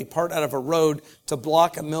 would cut a part out of a road to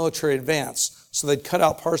block a military advance. So they'd cut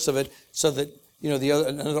out parts of it so that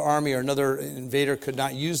another army or another invader could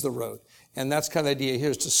not use the road. And that's kind of the idea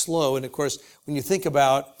here, is to slow. And of course, when you think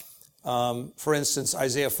about, for instance,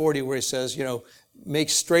 Isaiah 40, where he says,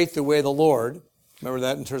 make straight the way of the Lord. Remember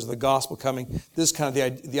that in terms of the gospel coming. This is kind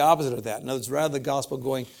of the opposite of that. In other words, rather than the gospel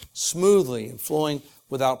going smoothly and flowing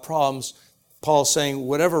without problems, Paul's saying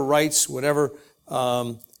whatever rights, whatever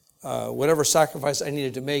sacrifice I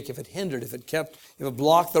needed to make, if it hindered, if it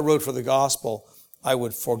blocked the road for the gospel, I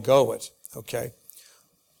would forego it. Okay?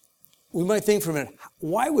 We might think for a minute,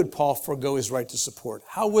 why would Paul forego his right to support?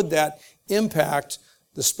 How would that impact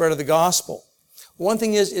the spread of the gospel? One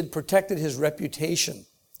thing is, it protected his reputation.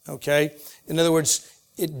 Okay? In other words,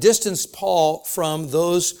 it distanced Paul from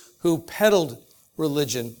those who peddled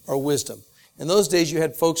religion or wisdom. In those days, you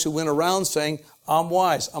had folks who went around saying, "I'm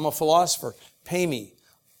wise, I'm a philosopher, pay me."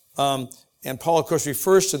 And Paul, of course,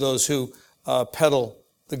 refers to those who peddle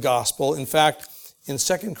the gospel. In fact, in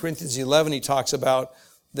 2 Corinthians 11, he talks about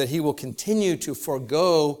that he will continue to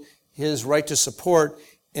forego his right to support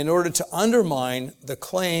in order to undermine the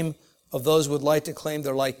claim of those who would like to claim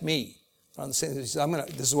they're like me. This is what I'm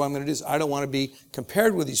going to do. I don't want to be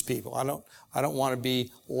compared with these people. I don't want to be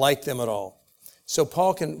like them at all. So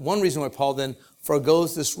one reason why Paul then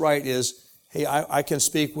forgoes this right is, hey, I can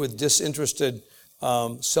speak with disinterested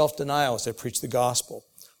self-denial as I preach the gospel.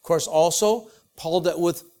 Of course, also, Paul dealt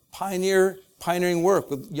with pioneering work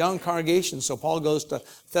with young congregations. So Paul goes to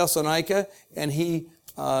Thessalonica, and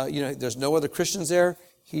there's no other Christians there.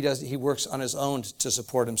 He works on his own to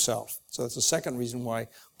support himself. So that's the second reason why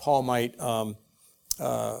Paul might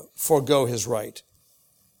forego his right.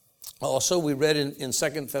 Also, we read in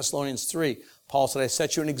 2 Thessalonians 3, Paul said, "I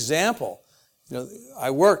set you an example. I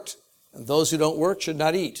worked, and those who don't work should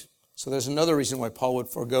not eat." So there's another reason why Paul would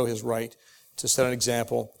forego his right to set an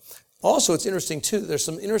example. Also, it's interesting, too, there's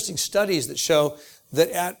some interesting studies that show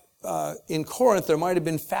that in Corinth there might have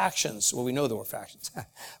been factions. Well, we know there were factions.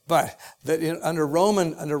 But that under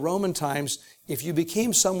Roman times, if you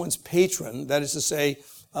became someone's patron, that is to say,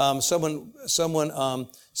 someone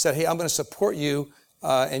said, "Hey, I'm going to support you,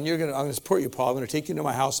 and I'm going to support you, Paul. I'm going to take you to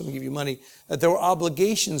my house. I'm going to give you money." That there were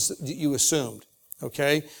obligations that you assumed,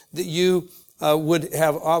 okay? That you would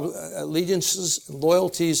have allegiances,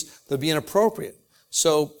 loyalties that would be inappropriate.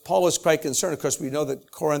 So Paul was quite concerned. Of course, we know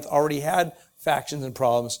that Corinth already had factions and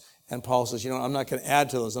problems, and Paul says, I'm not going to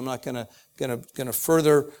add to those. I'm not going to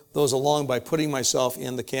further those along by putting myself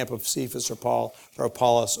in the camp of Cephas or Paul or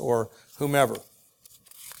Apollos or whomever.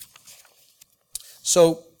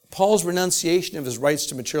 So Paul's renunciation of his rights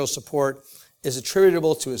to material support is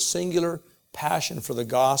attributable to his singular passion for the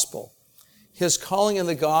gospel. His calling in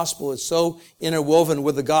the gospel is so interwoven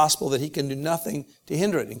with the gospel that he can do nothing to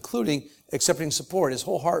hinder it, including accepting support. His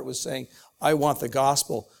whole heart was saying, I want the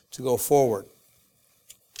gospel to go forward.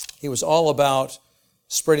 He was all about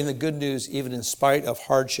spreading the good news even in spite of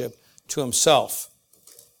hardship to himself.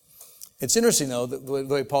 It's interesting, though, the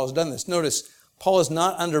way Paul's done this. Notice, Paul has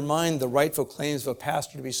not undermined the rightful claims of a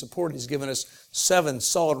pastor to be supported. He's given us 7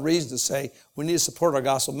 solid reasons to say we need to support our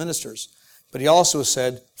gospel ministers. But he also has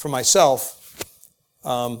said, for myself,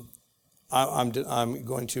 I'm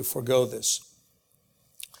going to forego this.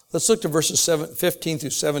 Let's look to verses 15 through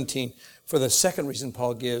 17 for the second reason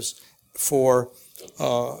Paul gives for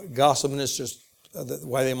gospel ministers,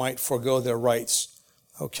 why they might forego their rights.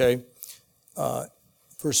 Okay,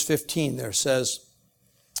 verse 15 there says,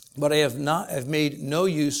 "But I have made no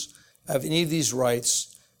use of any of these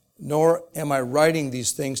rights, nor am I writing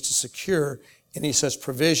these things to secure any such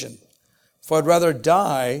provision. For I'd rather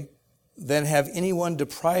die than have anyone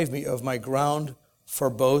deprive me of my ground for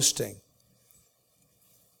boasting."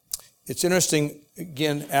 It's interesting,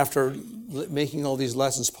 again, after making all these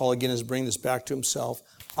lessons, Paul again is bringing this back to himself.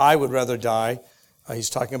 I would rather die. He's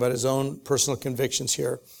talking about his own personal convictions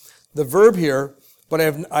here. The verb here, but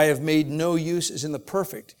I have made no use, is in the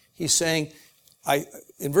perfect. He's saying,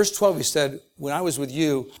 in verse 12 he said, when I was with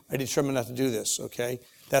you, I determined not to do this, okay?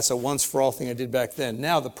 That's a once-for-all thing I did back then.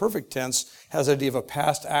 Now the perfect tense has the idea of a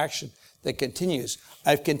past action that continues.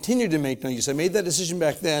 I've continued to make no use. I made that decision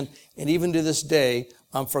back then, and even to this day,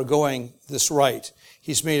 I'm foregoing this right.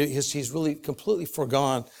 He's really completely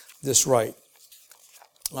foregone this right.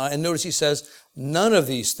 And notice he says, none of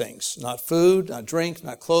these things, not food, not drink,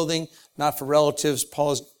 not clothing, not for relatives. Paul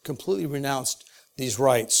has completely renounced these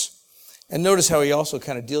rights. And notice how he also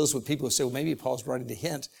kind of deals with people who say, well, maybe Paul's writing to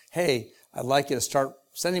hint, hey, I'd like you to start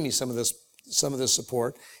sending me some of this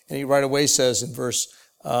support. And he right away says in verse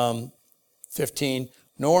 15,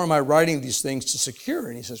 nor am I writing these things to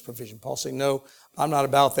secure any such provision. Paul's saying, no, I'm not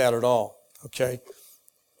about that at all. Okay?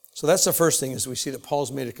 So that's the first thing, is we see that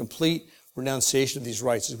Paul's made a complete renunciation of these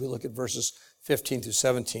rights as we look at verses 15 through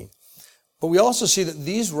 17. But we also see that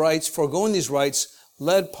these rights, foregoing these rights,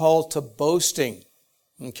 led Paul to boasting.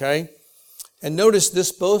 Okay? And notice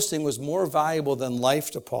this boasting was more valuable than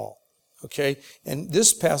life to Paul. Okay? And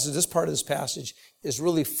this part of this passage is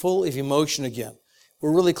really full of emotion again.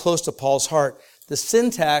 We're really close to Paul's heart. The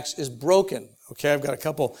syntax is broken. Okay, I've got a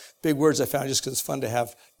couple big words I found just because it's fun to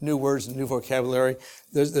have new words and new vocabulary.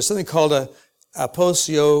 There's something called a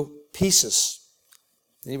aposiopesis.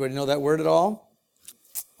 Anybody know that word at all?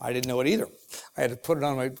 I didn't know it either. I had to put it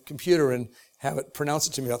on my computer and have it pronounce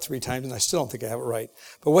it to me about 3 times, and I still don't think I have it right.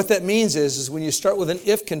 But what that means is when you start with an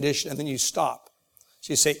if condition and then you stop.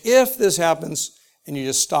 So you say, if this happens, and you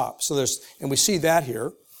just stop. And we see that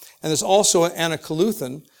here. And there's also an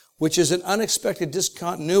anakoluthon, which is an unexpected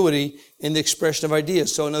discontinuity in the expression of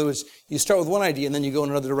ideas. So in other words, you start with one idea and then you go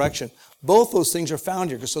in another direction. Both those things are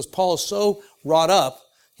found here because Paul is so wrought up,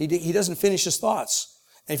 he doesn't finish his thoughts.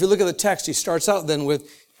 And if you look at the text, he starts out then with,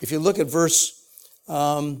 if you look at verse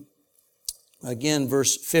 15,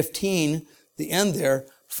 the end there,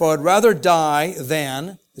 for I'd rather die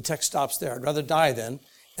than, the text stops there, I'd rather die than.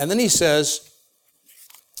 And then he says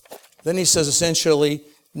essentially,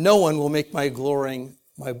 no one will make my glorying,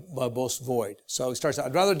 my boast void. So he starts out,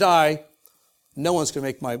 I'd rather die, no one's going to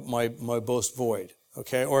make my boast void.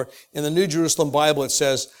 Okay? Or in the New Jerusalem Bible it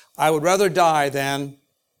says, I would rather die than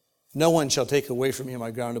no one shall take away from me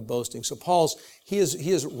my ground of boasting. So he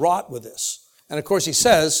is wrought with this. And of course he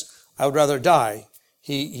says, I would rather die.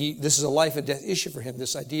 This is a life and death issue for him,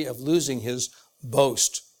 this idea of losing his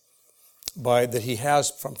boast that he has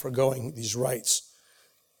from foregoing these rights.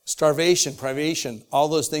 Starvation, privation, all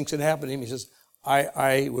those things can happen to him. He says,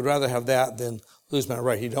 I would rather have that than lose my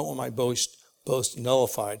right. He don't want my boast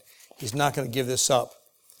nullified. He's not going to give this up.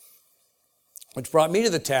 Which brought me to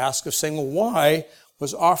the task of saying, well, why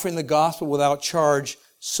was offering the gospel without charge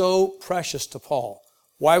so precious to Paul?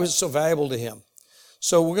 Why was it so valuable to him?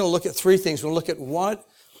 So we're going to look at 3 things. We'll look at what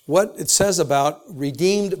it says about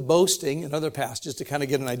redeemed boasting in other passages to kind of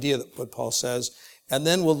get an idea of what Paul says. And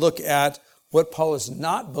then we'll look at what Paul is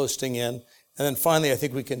not boasting in. And then finally, I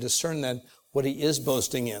think we can discern then what he is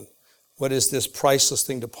boasting in. What is this priceless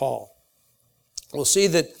thing to Paul? We'll see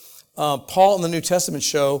that Paul in the New Testament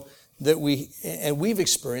show that we've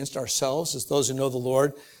experienced ourselves as those who know the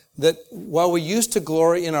Lord, that while we used to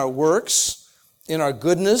glory in our works, in our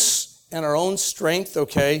goodness, and our own strength,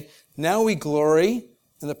 okay, now we glory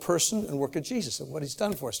in the person and work of Jesus and what he's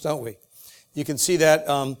done for us, don't we? You can see that,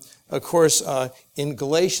 of course, in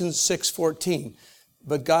Galatians 6:14.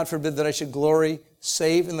 But God forbid that I should glory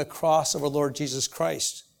save in the cross of our Lord Jesus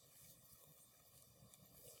Christ.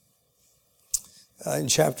 In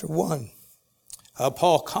chapter 1,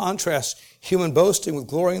 Paul contrasts human boasting with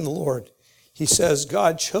glory in the Lord. He says,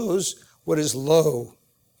 God chose what is low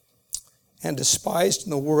and despised in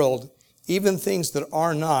the world, even things that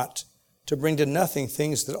are not, to bring to nothing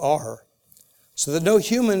things that are, so that no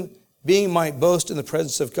human being might boast in the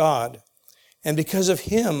presence of God. And because of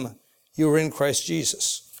him you are in Christ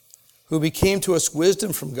Jesus, who became to us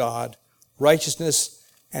wisdom from God, righteousness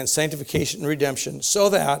and sanctification and redemption, so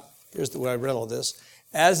that, here's the way I read all this,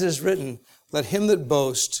 as it is written, let him that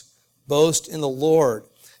boast in the Lord.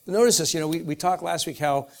 Notice this, we talked last week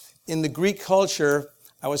how in the Greek culture,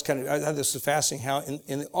 I thought this was fascinating, how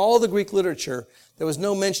in all the Greek literature, there was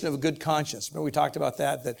no mention of a good conscience. Remember we talked about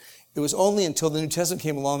that it was only until the New Testament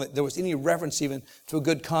came along that there was any reference even to a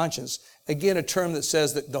good conscience. Again, a term that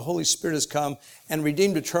says that the Holy Spirit has come and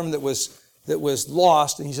redeemed a term that was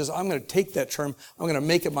lost, and he says, I'm going to take that term, I'm going to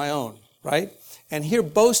make it my own, right? And here,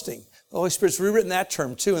 boasting, the Holy Spirit's rewritten that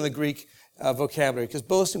term too in the Greek vocabulary, because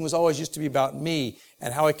boasting was always used to be about me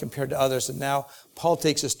and how I compared to others. And now Paul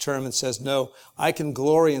takes this term and says, no, I can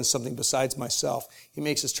glory in something besides myself. He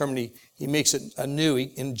makes this term and he makes it anew.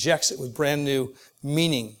 He injects it with brand new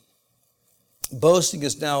meaning. Boasting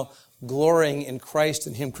is now glorying in Christ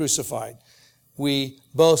and him crucified. We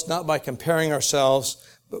boast not by comparing ourselves,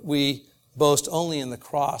 but we boast only in the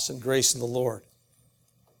cross and grace of the Lord.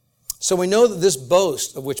 So we know that this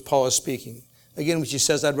boast of which Paul is speaking, again, which he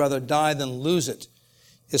says, I'd rather die than lose it,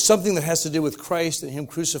 is something that has to do with Christ and him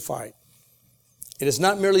crucified. It is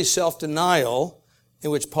not merely self-denial in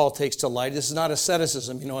which Paul takes delight. This is not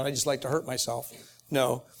asceticism, I just like to hurt myself.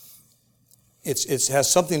 No, it has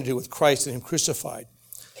something to do with Christ and him crucified.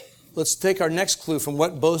 Let's take our next clue from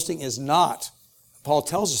what boasting is not. Paul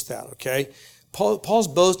tells us that, okay? Paul's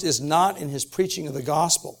boast is not in his preaching of the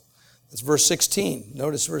gospel. That's verse 16.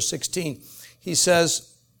 Notice verse 16. He says,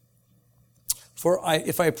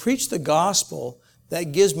 if I preach the gospel,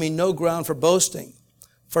 that gives me no ground for boasting,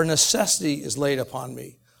 for necessity is laid upon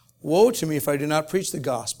me. Woe to me if I do not preach the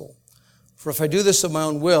gospel. For if I do this of my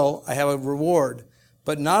own will, I have a reward,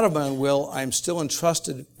 but not of my own will, I am still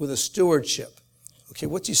entrusted with a stewardship. Okay,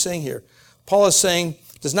 what's he saying here? Paul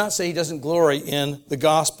does not say he doesn't glory in the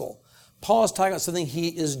gospel. Paul is talking about something he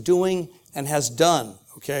is doing and has done,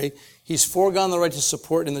 okay? He's foregone the right to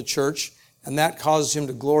support in the church, and that causes him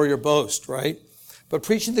to glory or boast, right? But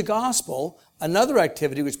preaching the gospel, another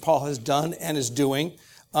activity which Paul has done and is doing,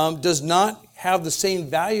 does not have the same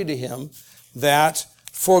value to him that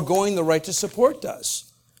foregoing the right to support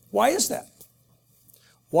does. Why is that?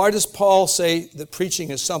 Why does Paul say that preaching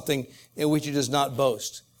is something in which he does not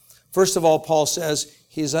boast? First of all, Paul says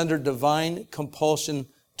he is under divine compulsion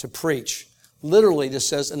to preach. Literally, this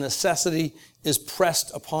says a necessity is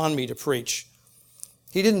pressed upon me to preach.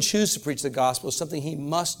 He didn't choose to preach the gospel. It's something he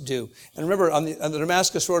must do. And remember, on the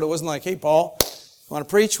Damascus Road, it wasn't like, hey, Paul, you want to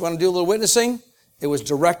preach? You want to do a little witnessing? It was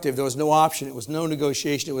directive. There was no option. It was no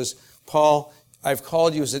negotiation. It was, Paul, I've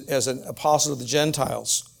called you as an apostle of the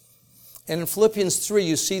Gentiles. And in Philippians 3,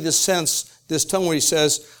 you see this tongue where he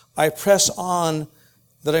says, I press on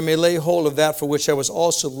that I may lay hold of that for which I was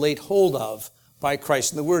also laid hold of by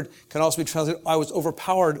Christ. And the word can also be translated, I was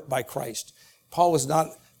overpowered by Christ. Paul was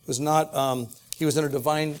under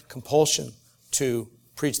divine compulsion to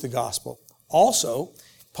preach the gospel. Also,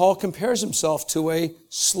 Paul compares himself to a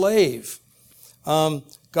slave. God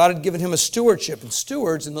had given him a stewardship, and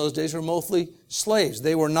stewards in those days were mostly slaves.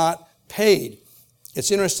 They were not paid.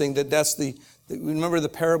 It's interesting that remember the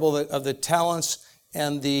parable of the talents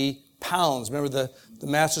and the pounds. Remember the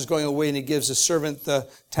master's going away and he gives his servant the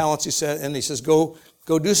talents, he says, go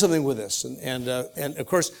do something with this. And of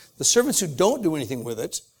course, the servants who don't do anything with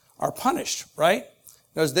it are punished, right?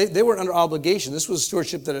 Because they weren't under obligation. This was a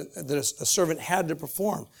stewardship that a servant had to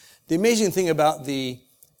perform. The amazing thing about the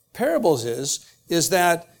parables is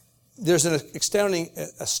that there's an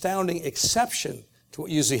astounding exception to what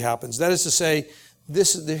usually happens. That is to say,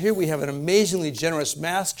 here we have an amazingly generous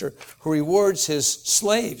master who rewards his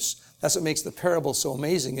slaves. That's what makes the parable so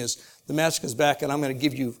amazing, is the master comes back and I'm going to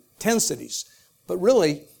give you 10 cities. But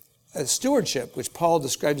really, a stewardship, which Paul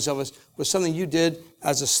described himself as, was something you did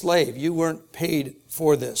as a slave. You weren't paid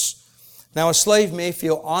for this. Now, a slave may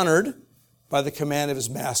feel honored by the command of his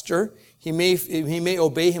master. He may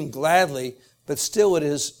obey him gladly, but still it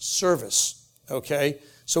is service, okay?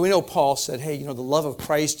 So we know Paul said, hey, the love of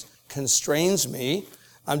Christ constrains me.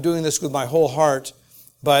 I'm doing this with my whole heart,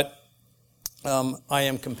 but I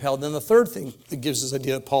am compelled. Then the third thing that gives this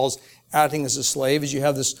idea that Paul's acting as a slave is you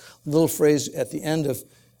have this little phrase at the end of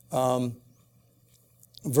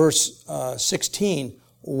verse 16,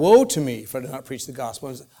 woe to me if I do not preach the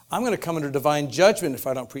gospel. I'm going to come under divine judgment if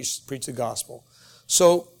I don't preach the gospel.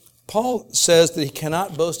 So Paul says that he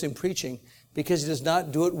cannot boast in preaching because he does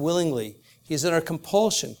not do it willingly. He's under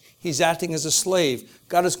compulsion. He's acting as a slave.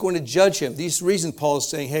 God is going to judge him. These reasons Paul is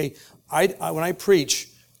saying, hey, when I preach,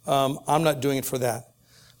 I'm not doing it for that.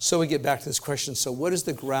 So we get back to this question. So what is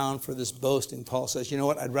the ground for this boasting? Paul says, you know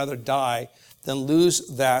what? I'd rather die than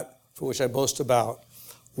lose that for which I boast about.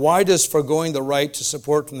 Why does foregoing the right to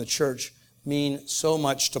support from the church mean so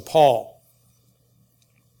much to Paul?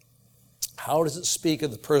 How does it speak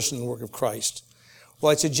of the person and work of Christ?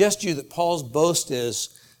 Well, I suggest to you that Paul's boast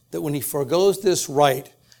is that when he forgoes this right,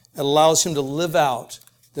 it allows him to live out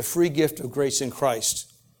the free gift of grace in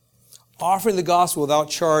Christ. Offering the gospel without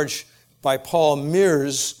charge by Paul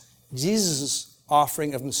mirrors Jesus'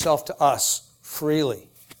 offering of himself to us freely.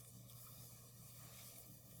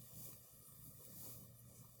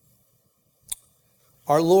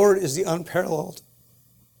 Our Lord is the unparalleled,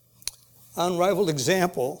 unrivaled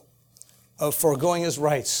example of foregoing his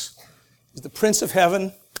rights. He's the Prince of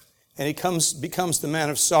Heaven, and he becomes the man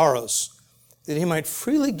of sorrows, that he might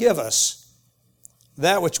freely give us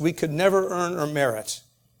that which we could never earn or merit.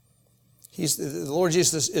 The Lord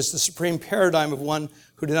Jesus is the supreme paradigm of one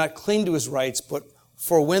who did not cling to his rights, but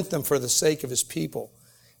forwent them for the sake of his people.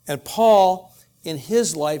 And Paul, in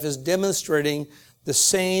his life, is demonstrating the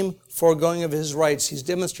same foregoing of his rights. He's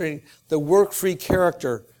demonstrating the work-free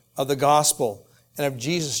character of the gospel and of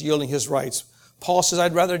Jesus yielding his rights. Paul says,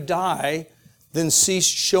 I'd rather die than cease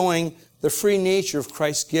showing the free nature of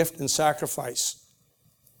Christ's gift and sacrifice.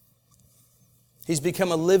 He's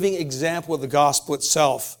become a living example of the gospel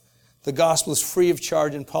itself. The gospel is free of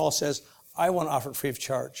charge, and Paul says, I want to offer it free of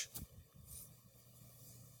charge.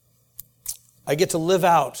 I get to live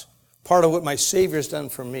out part of what my Savior has done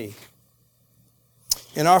for me.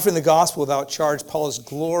 In offering the gospel without charge, Paul is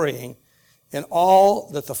glorying in all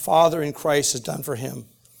that the Father in Christ has done for him.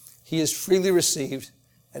 He has freely received,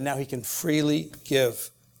 and now he can freely give.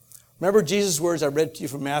 Remember Jesus' words I read to you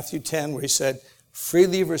from Matthew 10, where he said,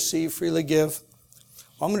 freely receive, freely give.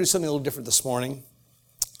 Well, I'm going to do something a little different this morning.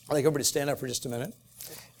 I'd like everybody to stand up for just a minute.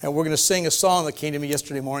 And we're going to sing a song that came to me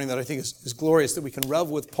yesterday morning that I think is glorious, that we can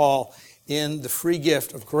revel with Paul in the free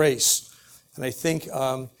gift of grace. And I think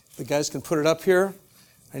the guys can put it up here.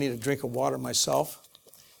 I need a drink of water myself.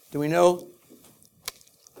 Do we know?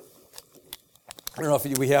 I don't know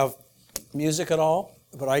if we have music at all,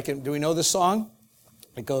 but do we know this song?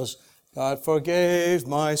 It goes, God forgave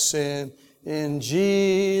my sin in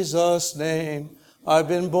Jesus' name. I've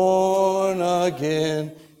been born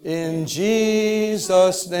again in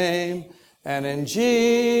Jesus' name. And in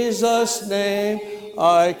Jesus' name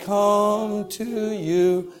I come to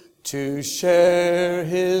you to share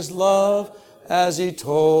his love as he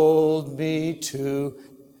told me to.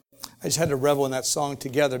 I just had to revel in that song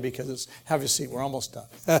together because have a seat, we're almost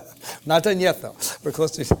done. Not done yet, though. We're close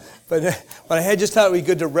to. But I just thought it would be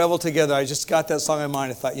good to revel together. I just got that song in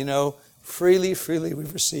mind. I thought, freely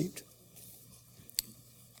we've received.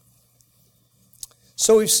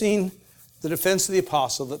 So we've seen the defense of the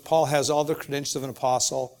apostle, that Paul has all the credentials of an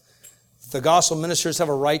apostle. The gospel ministers have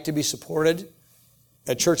a right to be supported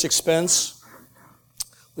at church expense.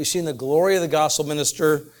 We've seen the glory of the gospel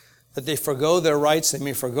minister, that they forgo their rights. They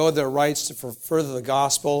may forgo their rights to further the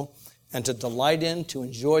gospel and to delight in, to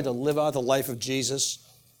enjoy, to live out the life of Jesus.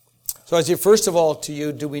 So I say, first of all to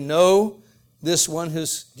you, do we know this one do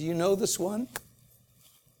you know this one?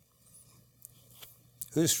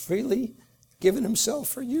 Who's freely given himself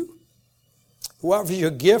for you? Who offers you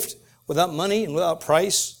a gift without money and without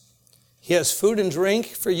price? He has food and drink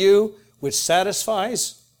for you, which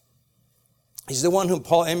satisfies. He's the one whom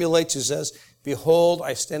Paul emulates, who says, behold,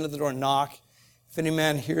 I stand at the door and knock. If any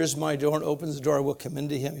man hears my door and opens the door, I will come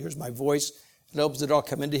into him. Hears my voice and opens the door, I'll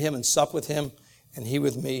come into him and sup with him and he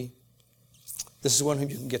with me. This is one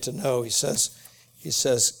whom you can get to know. He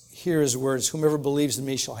says, hear his words, whomever believes in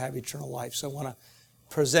me shall have eternal life. So I want to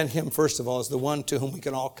present him, first of all, as the one to whom we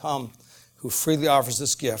can all come, who freely offers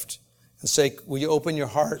this gift, and say, will you open your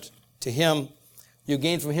heart to him? You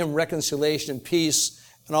gain from him reconciliation and peace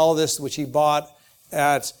and all this which he bought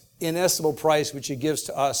at inestimable price, which he gives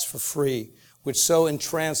to us for free, which so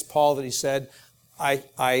entranced Paul that he said, I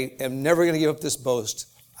am never going to give up this boast.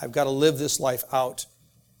 I've got to live this life out.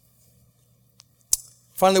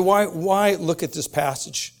 Finally, why look at this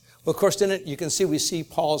passage? Well, of course, in it, you can see we see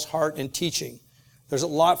Paul's heart in teaching. There's a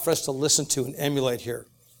lot for us to listen to and emulate here.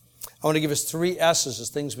 I want to give us 3 S's as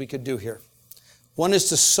things we could do here. One is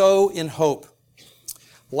to sow in hope.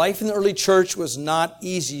 Life in the early church was not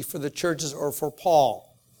easy for the churches or for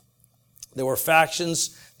Paul. There were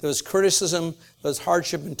factions, there was criticism, there was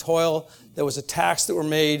hardship and toil, there was attacks that were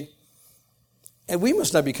made. And we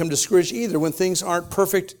must not become discouraged either when things aren't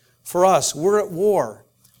perfect for us. We're at war.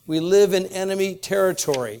 We live in enemy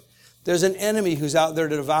territory. There's an enemy who's out there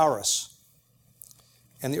to devour us.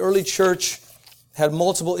 And the early church had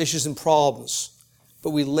multiple issues and problems. But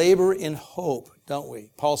we labor in hope, don't we?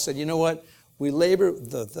 Paul said, you know what? We labor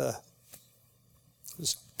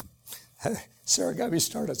Sarah got me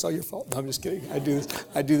started. It's all your fault. No, I'm just kidding. I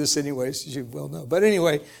do this anyways, as you well know. But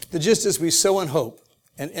anyway, the gist is we sow in hope.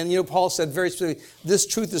 And you know, Paul said very specifically, this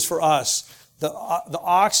truth is for us. The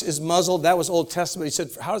ox is muzzled. That was Old Testament. He said,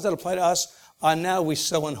 how does that apply to us? Now we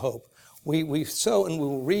sow in hope. We sow and we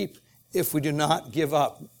will reap if we do not give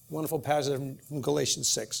up. Wonderful passage from Galatians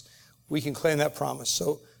 6. We can claim that promise.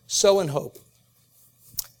 So, sow in hope.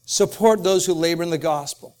 Support those who labor in the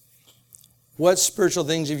gospel. What spiritual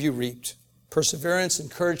things have you reaped? Perseverance,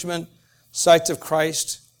 encouragement, sights of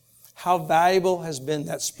Christ. How valuable has been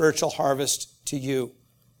that spiritual harvest to you?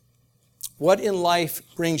 What in life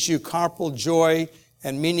brings you comparable joy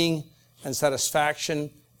and meaning and satisfaction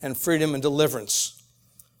and freedom and deliverance?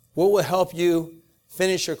 What will help you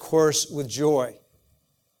finish your course with joy?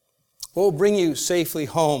 What will bring you safely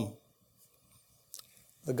home?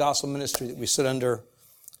 The gospel ministry that we sit under.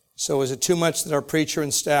 So is it too much that our preacher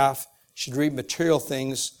and staff should reap material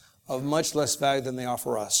things of much less value than they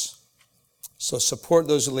offer us? So support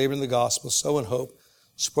those who labor in the gospel, sow in hope,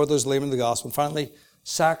 support those who labor in the gospel. And finally,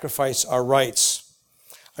 sacrifice our rights.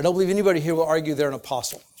 I don't believe anybody here will argue they're an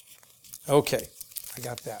apostle. Okay, I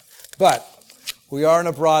got that. But we are in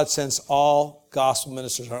a broad sense all gospel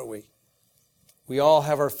ministers, aren't we? We all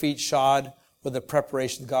have our feet shod with the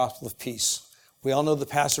preparation of the gospel of peace. We all know the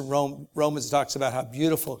passage in Romans talks about how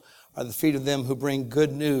beautiful are the feet of them who bring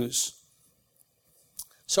good news.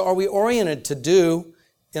 So are we oriented to do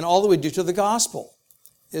in all that we do to the gospel?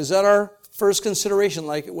 Is that our first consideration,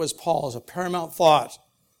 like it was Paul's, a paramount thought?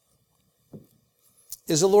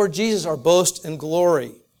 Is the Lord Jesus our boast and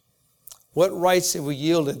glory? What rights have we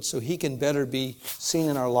yielded so he can better be seen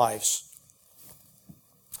in our lives?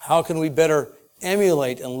 How can we better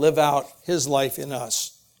emulate and live out his life in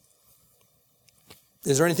us?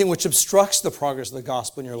 Is there anything which obstructs the progress of the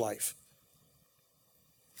gospel in your life?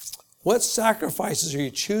 What sacrifices are you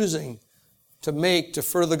choosing to make to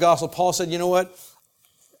further the gospel? Paul said, you know what?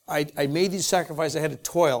 I made these sacrifices. I had to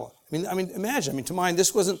toil. I mean, imagine. To mine,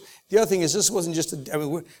 this wasn't, the other thing is this wasn't just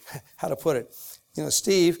how to put it? You know,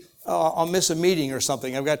 Steve, I'll miss a meeting or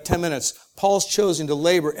something. I've got 10 minutes. Paul's choosing to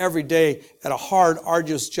labor every day at a hard,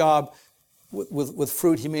 arduous job with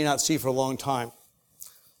fruit he may not see for a long time.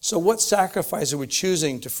 So what sacrifice are we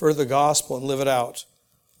choosing to further the gospel and live it out?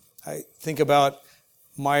 I think about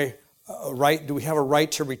my right. Do we have a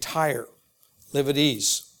right to retire, live at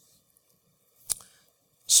ease?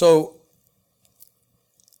 So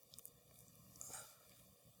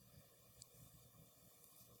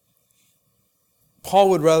Paul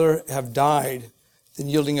would rather have died than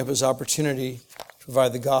yielding up his opportunity to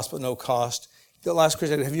provide the gospel at no cost. The last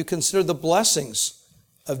question, have you considered the blessings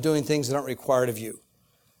of doing things that aren't required of you?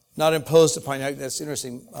 Not imposed upon you. That's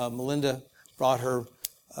interesting. Melinda brought her,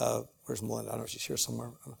 where's Melinda? I don't know if she's here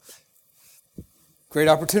somewhere. Great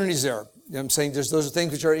opportunities there. You know I'm saying? Those are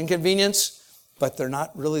things which are inconvenience, but they're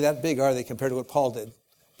not really that big, are they, compared to what Paul did?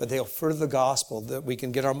 But they'll further the gospel, that we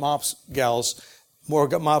can get our MOPS gals, more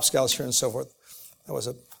MOPS gals here and so forth. That was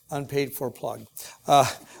an unpaid for plug.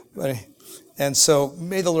 And so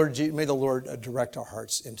may the Lord direct our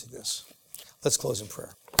hearts into this. Let's close in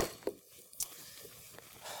prayer.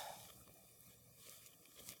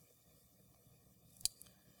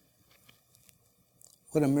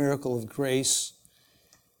 What a miracle of grace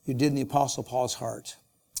you did in the Apostle Paul's heart.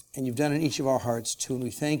 And you've done in each of our hearts too. And we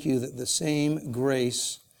thank you that the same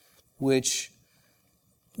grace which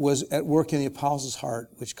was at work in the Apostle's heart,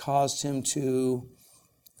 which caused him to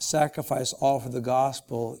sacrifice all for the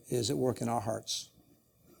gospel, is at work in our hearts.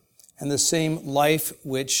 And the same life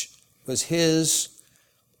which was his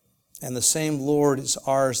and the same Lord is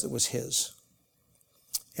ours that was his.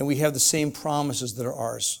 And we have the same promises that are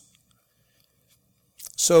ours.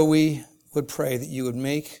 So we would pray that you would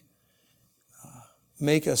make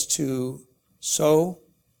us to sow,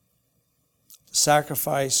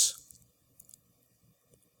 sacrifice,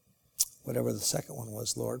 whatever the second one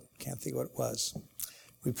was, Lord. Can't think what it was.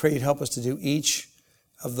 We pray you'd help us to do each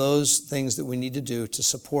of those things that we need to do to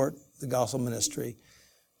support the gospel ministry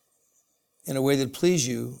in a way that please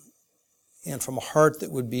you and from a heart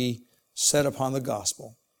that would be set upon the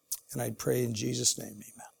gospel. And I pray in Jesus' name,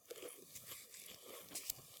 amen.